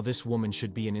Manners. Now this woman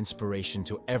should be an inspiration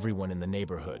to everyone in the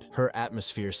neighborhood. Her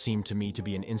atmosphere seemed to me to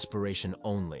be an inspiration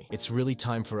only. It's really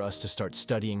time for us to start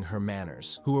studying her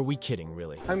manners. Who are we kidding,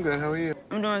 really? I'm good. How are you?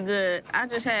 I'm doing good. I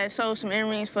just had sold some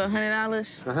earrings for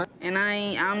 $100, and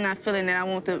I'm not feeling that I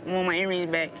want my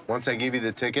earrings back. Once I give you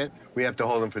the ticket, we have to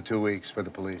hold them for 2 weeks for the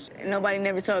police. Nobody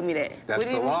never told me that. That's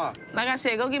the law. Like I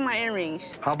said, go get my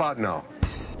earrings. How about no?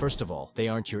 First of all, they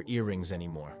aren't your earrings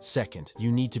anymore. Second,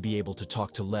 you need to be able to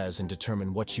talk to Les and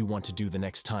determine what you want to do the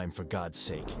next time, for God's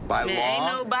sake. By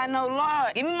law? Ain't by no law.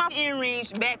 Give me my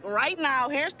earrings back right now.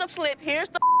 Here's the slip. Here's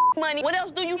the money. What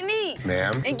else do you need?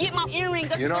 Ma'am? And get my earrings.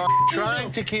 That's you know, I'm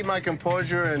trying to keep my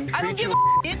composure and I don't treat give you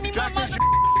a Give me just my as your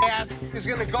ass is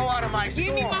gonna go out of my store.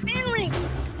 Give me my earrings.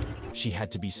 She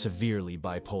had to be severely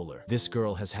bipolar. This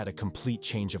girl has had a complete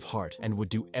change of heart and would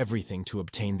do everything to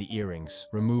obtain the earrings.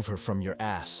 Remove her from your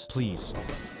ass, please.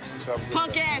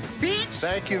 Punk ass bitch.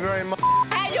 Thank you very much.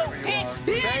 Hey, yo, bitch.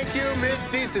 Thank you, Miss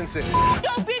Decency.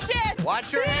 Yo, bitch ass.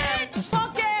 Watch your hands.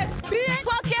 Punk ass bitch.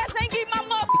 Punk ass ain't get my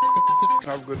mother.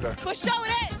 Have a good day. For sure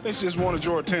that. This just wanted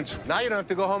your attention. Now you don't have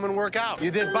to go home and work out. You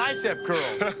did bicep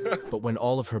curls. But when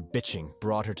all of her bitching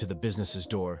brought her to the business's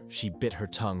door, she bit her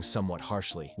tongue somewhat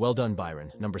harshly. Well done,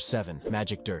 Byron. Number 7,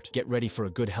 magic dirt. Get ready for a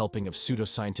good helping of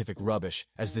pseudoscientific rubbish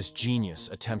as this genius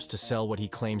attempts to sell what he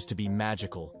claims to be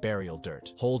magical burial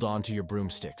dirt. Hold on to your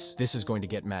broomsticks. This is going to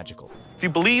get magical. If you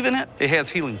believe in it, it has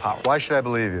healing power. Why should I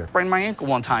believe you? Sprained my ankle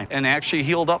one time and actually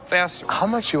healed up faster. How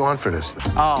much you want for this?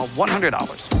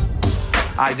 $100.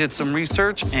 I did some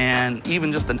research, and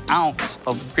even just an ounce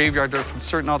of graveyard dirt from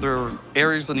certain other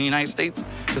areas in the United States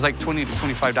is like $20 to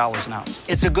 $25 an ounce.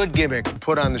 It's a good gimmick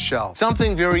put on the shelf.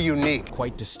 Something very unique.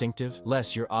 Quite distinctive?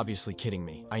 Les, you're obviously kidding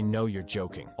me. I know you're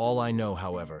joking. All I know,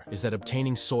 however, is that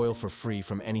obtaining soil for free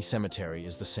from any cemetery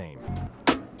is the same.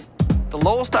 The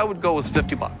lowest I would go is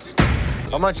 50 bucks.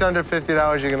 How much under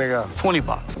 $50 you gonna go? 20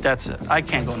 bucks, that's it. I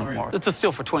can't go no more. It's a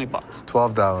steal for 20 bucks.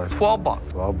 $12. 12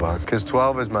 bucks. 12 bucks, because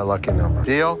 12 is my lucky number.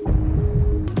 Deal?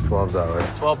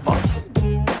 $12. 12 bucks.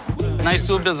 Nice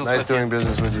doing business with you. Nice doing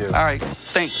business with you. All right,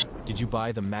 thanks. Did you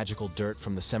buy the magical dirt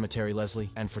from the cemetery, Leslie?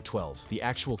 And for 12. The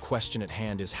actual question at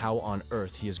hand is how on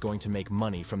earth he is going to make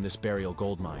money from this burial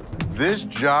gold mine. This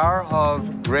jar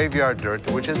of graveyard dirt,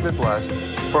 which has been blessed,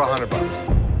 for 100 bucks.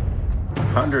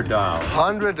 $100.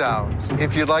 $100.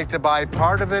 If you'd like to buy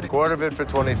part of it, quarter of it for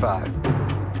 25.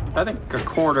 I think a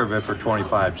quarter of it for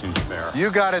 25 seems fair.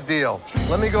 You got a deal.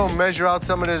 Let me go measure out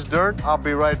some of this dirt. I'll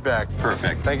be right back.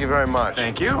 Perfect. Thank you very much.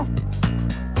 Thank you.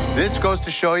 This goes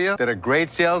to show you that a great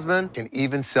salesman can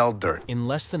even sell dirt. In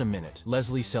less than a minute,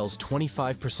 Leslie sells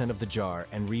 25% of the jar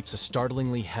and reaps a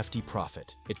startlingly hefty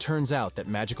profit. It turns out that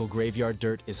magical graveyard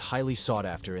dirt is highly sought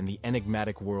after in the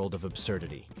enigmatic world of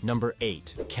absurdity. Number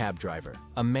 8, cab driver.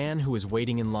 A man who is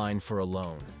waiting in line for a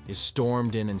loan is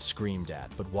stormed in and screamed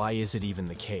at, but why is it even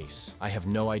the case? I have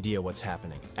no idea what's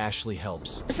happening. Ashley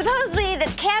helps. Supposedly, the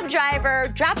cab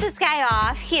driver dropped this guy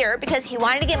off here because he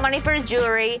wanted to get money for his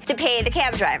jewelry to pay the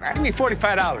cab driver. Give me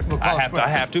 $45. I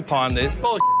have to pawn this.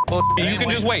 Bullshit. You can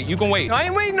just wait. You can wait. No, I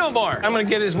ain't waiting no more. I'm gonna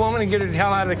get this woman and get her the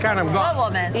hell out of the car and I'm gone. What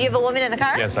woman? You have a woman in the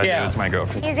car? Yes, I do. It's my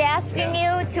girlfriend. He's asking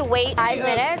you to wait 5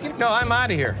 minutes? No, I'm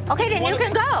out of here. Okay, then you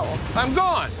can go. I'm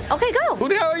gone. Okay, go. Who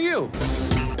the hell are you?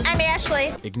 I'm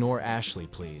Ashley. Ignore Ashley,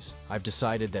 please. I've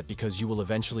decided that because you will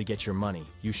eventually get your money,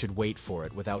 you should wait for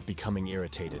it without becoming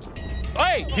irritated.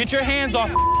 Hey, get your hands off.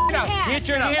 Get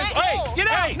your hands. Hey, get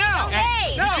out. No.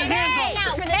 Hey, get your hands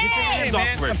off. Get your hands off.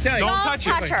 I'm telling you. Don't touch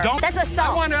touch her. her. Don't. That's assault.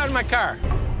 I want her out of my car.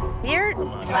 You're...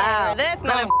 Wow, this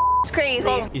mother... It's crazy.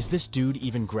 Is this dude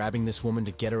even grabbing this woman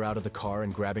to get her out of the car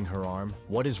and grabbing her arm?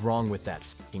 What is wrong with that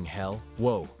f***ing hell?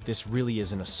 Whoa, this really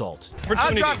is an assault.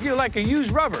 I'll drop you like a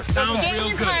used rubber. Get in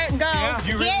your car, go. Yeah.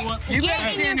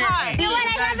 Get in your car. You know what?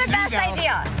 I have the best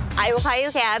idea. I will call you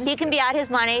a cab. He can be out his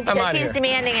money because he's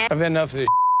demanding it. I've had enough of this.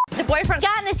 The boyfriend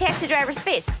got in the taxi driver's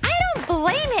face. I don't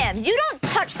blame him. You don't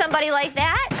touch somebody like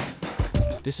that.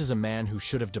 This is a man who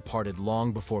should have departed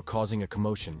long before causing a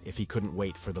commotion if he couldn't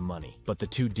wait for the money. But the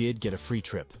two did get a free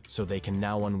trip, so they can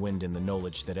now unwind in the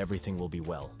knowledge that everything will be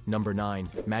well. Number 9,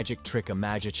 magic trick. A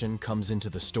magician comes into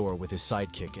the store with his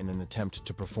sidekick in an attempt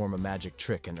to perform a magic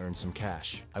trick and earn some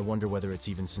cash. I wonder whether it's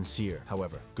even sincere.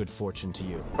 However, good fortune to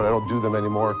you. But I don't do them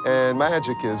anymore. And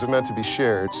magic is meant to be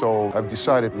shared, so I've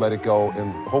decided to let it go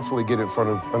and hopefully get it in front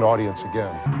of an audience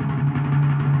again.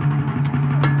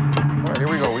 Here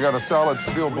we go. We got a solid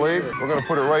steel blade. We're going to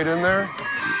put it right in there.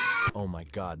 Oh my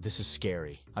god, this is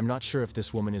scary. I'm not sure if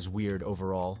this woman is weird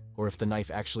overall, or if the knife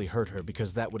actually hurt her,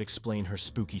 because that would explain her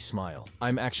spooky smile.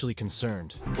 I'm actually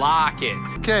concerned. Lock it.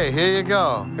 Okay, here you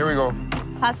go. Here we go.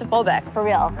 Claustrophobic, for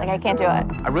real. Like, I can't do it.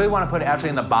 I really want to put Ashley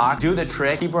in the box, do the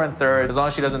trick, keep her in third. As long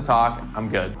as she doesn't talk, I'm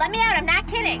good. Let me out, I'm not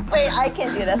kidding. Wait, I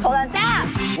can do this. Hold on,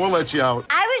 Seth. We'll let you out.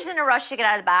 I was in a rush to get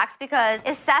out of the box because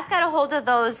if Seth got a hold of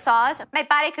those saws, my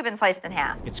body could have been sliced in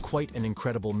half. It's quite an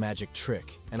incredible magic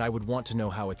trick, and I would want to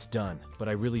know how it's done, but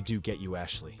I really do get you,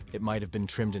 Ashley. It might have been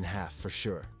trimmed in half for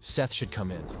sure. Seth should come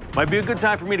in. Might be a good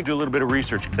time for me to do a little bit of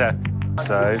research. Seth.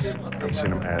 Size, I've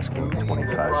seen him asking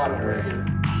 2,500.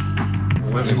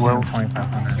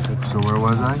 So where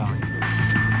was I?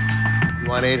 You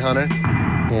want 800?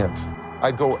 Can't.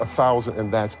 I'd go 1,000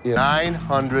 and that's it.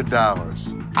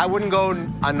 $900. I wouldn't go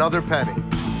another penny.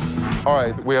 All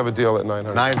right, we have a deal at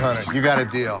 900. 900. You got a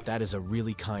deal. That is a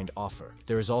really kind offer.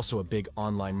 There is also a big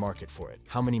online market for it.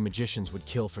 How many magicians would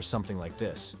kill for something like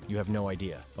this? You have no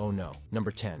idea. Oh no.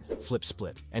 Number 10, flip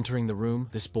split. Entering the room,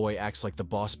 this boy acts like the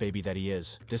boss baby that he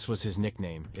is. This was his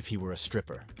nickname if he were a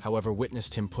stripper. However,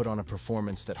 witnessed him put on a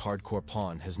performance that hardcore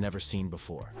pawn has never seen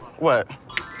before. What?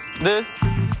 This?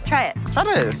 Try it. Try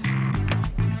this.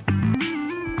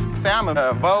 Say I'm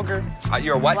a vulgar.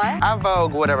 You're what? I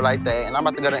vogue, whatever like that, and I'm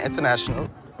about to go to international.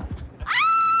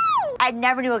 I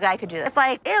never knew a guy could do this. It's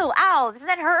like, ew, ow, doesn't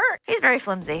that hurt? He's very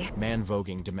flimsy. Man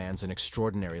voguing demands an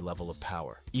extraordinary level of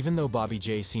power. Even though Bobby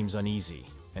J seems uneasy,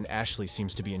 and Ashley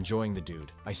seems to be enjoying the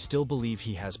dude, I still believe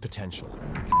he has potential.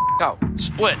 Go.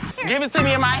 Split. Give it to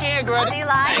me in my hand, girl. See,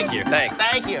 lie? Thank you. Thank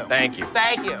you. Thank you.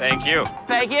 Thank you. Thank you.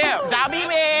 Thank you. Don't be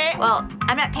mad. Well,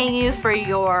 I'm not paying you for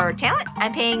your talent.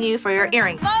 I'm paying you for your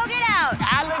earrings. Vogue it out.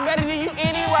 I look better than you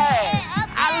anyway.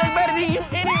 I look better than you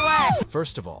anyway.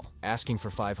 First of all, asking for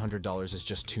 $500 is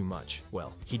just too much.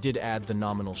 Well, he did add the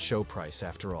nominal show price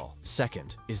after all.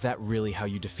 Second, is that really how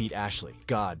you defeat Ashley?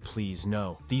 God, please,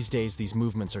 no. These days, these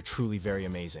movements are truly very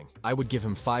amazing. I would give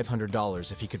him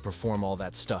 $500 if he could perform all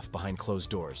that stuff behind closed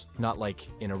doors. Not like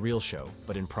in a real show,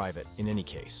 but in private. In any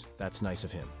case, that's nice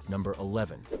of him. Number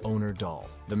 11, Owner Doll.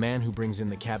 The man who brings in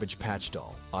the Cabbage Patch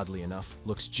doll, oddly enough,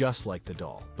 looks just like the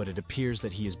doll, but it appears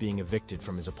that he is being evicted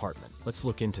from his apartment. Let's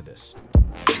look into this.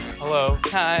 Hello.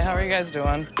 Hi, how are you guys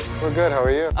doing? We're good, how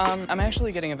are you? I'm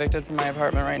actually getting evicted from my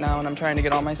apartment right now, and I'm trying to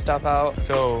get all my stuff out.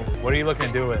 So, what are you looking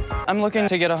to do with? I'm looking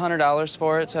to get $100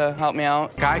 for it to help me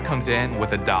out. Guy comes in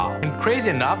with a doll. And crazy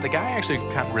enough, the guy actually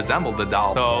kind of resembled the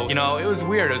doll. So, you know, it was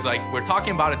weird. It was like, we're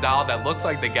talking about a doll that looks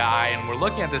like the guy, and we're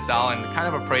looking at this doll and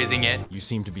kind of appraising it. You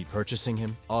seem to be purchasing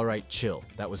him? All right, chill.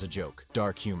 That was a joke.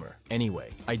 Dark humor. Anyway,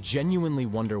 I genuinely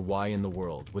wonder why in the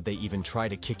world would they even try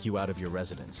to kick you out of your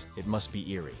residence. It must be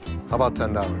eerie. How about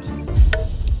 $10?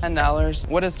 $10?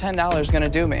 What is $10 gonna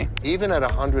do me? Even at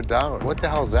 $100, what the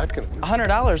hell is that gonna do?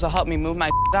 $100 will help me move my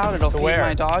out. It'll feed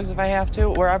my dogs if I have to,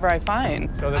 wherever I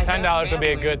find. So the $10 will be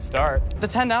a good start. The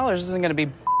 $10 isn't gonna be.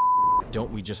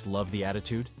 Don't we just love the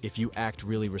attitude? If you act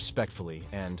really respectfully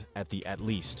and, at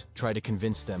least, try to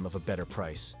convince them of a better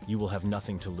price, you will have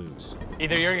nothing to lose.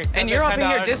 Either you're gonna and you're up in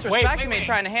here disrespecting me,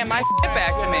 trying to hand my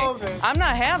back to me. I'm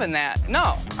not having that.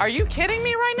 No. Are you kidding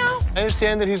me right now? I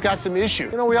understand that he's got some issues.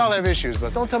 You know, we all have issues,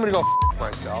 but don't tell me to go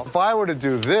myself. If I were to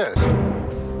do this,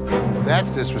 that's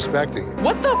disrespecting you.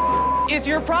 What the is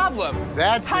your problem?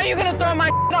 That's how are you gonna throw my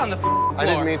on the floor? I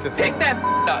didn't mean to pick that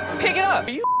up. Pick it up. Are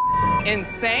you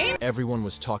insane? Everyone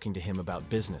was talking to him about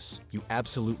business. You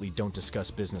absolutely don't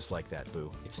discuss business like that,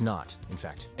 boo. It's not. In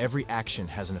fact, every action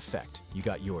has an effect. You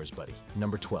got yours, buddy.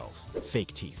 Number 12,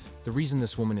 fake teeth. The reason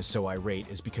this woman is so irate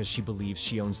is because she believes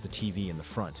she owns the TV in the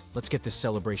front. Let's get this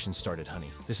celebration started,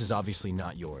 honey. This is obviously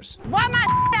not yours. Why am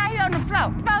I out here on the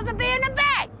floor? Supposed to be in the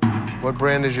back. What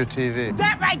brand is your TV?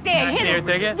 That right there. Hit it.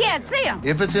 Ticket? Yeah, see him.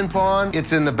 If it's in pawn,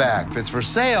 it's in the back. If it's for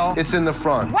sale, it's in the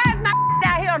front. Why is my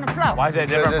out here on the floor? Why is it a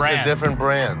different Because brand? it's a different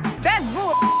brand. That's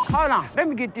bull. Hold on. Let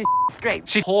me get this straight.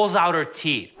 She pulls out her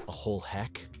teeth. A whole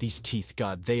heck? These teeth,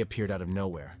 God, they appeared out of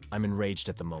nowhere. I'm enraged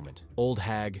at the moment. Old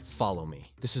hag, follow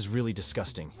me. This is really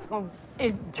disgusting.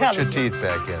 Put your teeth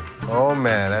back in. Oh,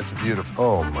 man, that's beautiful.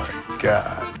 Oh, my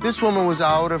God. This woman was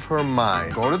out of her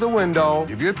mind. Go to the window,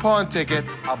 give your pawn ticket.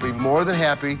 I'll be more than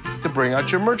happy to bring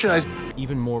out your merchandise.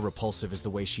 Even more repulsive is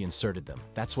the way she inserted them.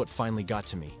 That's what finally got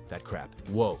to me, that crap.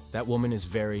 Whoa, that woman is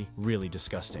really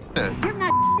disgusting. Get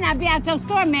my I'll be out your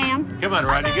store, ma'am. Come on,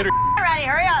 Rodney, get her. Ready,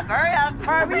 hurry up, hurry up.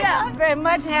 Hurry up. Very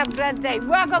much. Have a blessed day.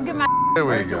 Well, go get my Here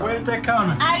we go. Wait, they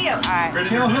coming. How are you? All right.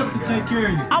 Tell Hook to take care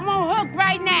of you. I'm on Hook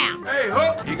right now. Hey,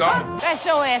 Hook, he gone. That's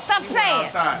your ass. Stop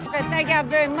playing. Thank y'all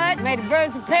very much. May the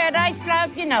birds of paradise fly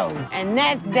up your nose. And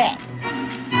that's that.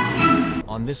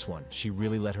 On this one, she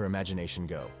really let her imagination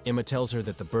go. Emma tells her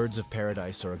that the birds of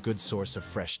paradise are a good source of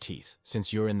fresh teeth.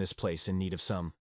 Since you're in this place in need of some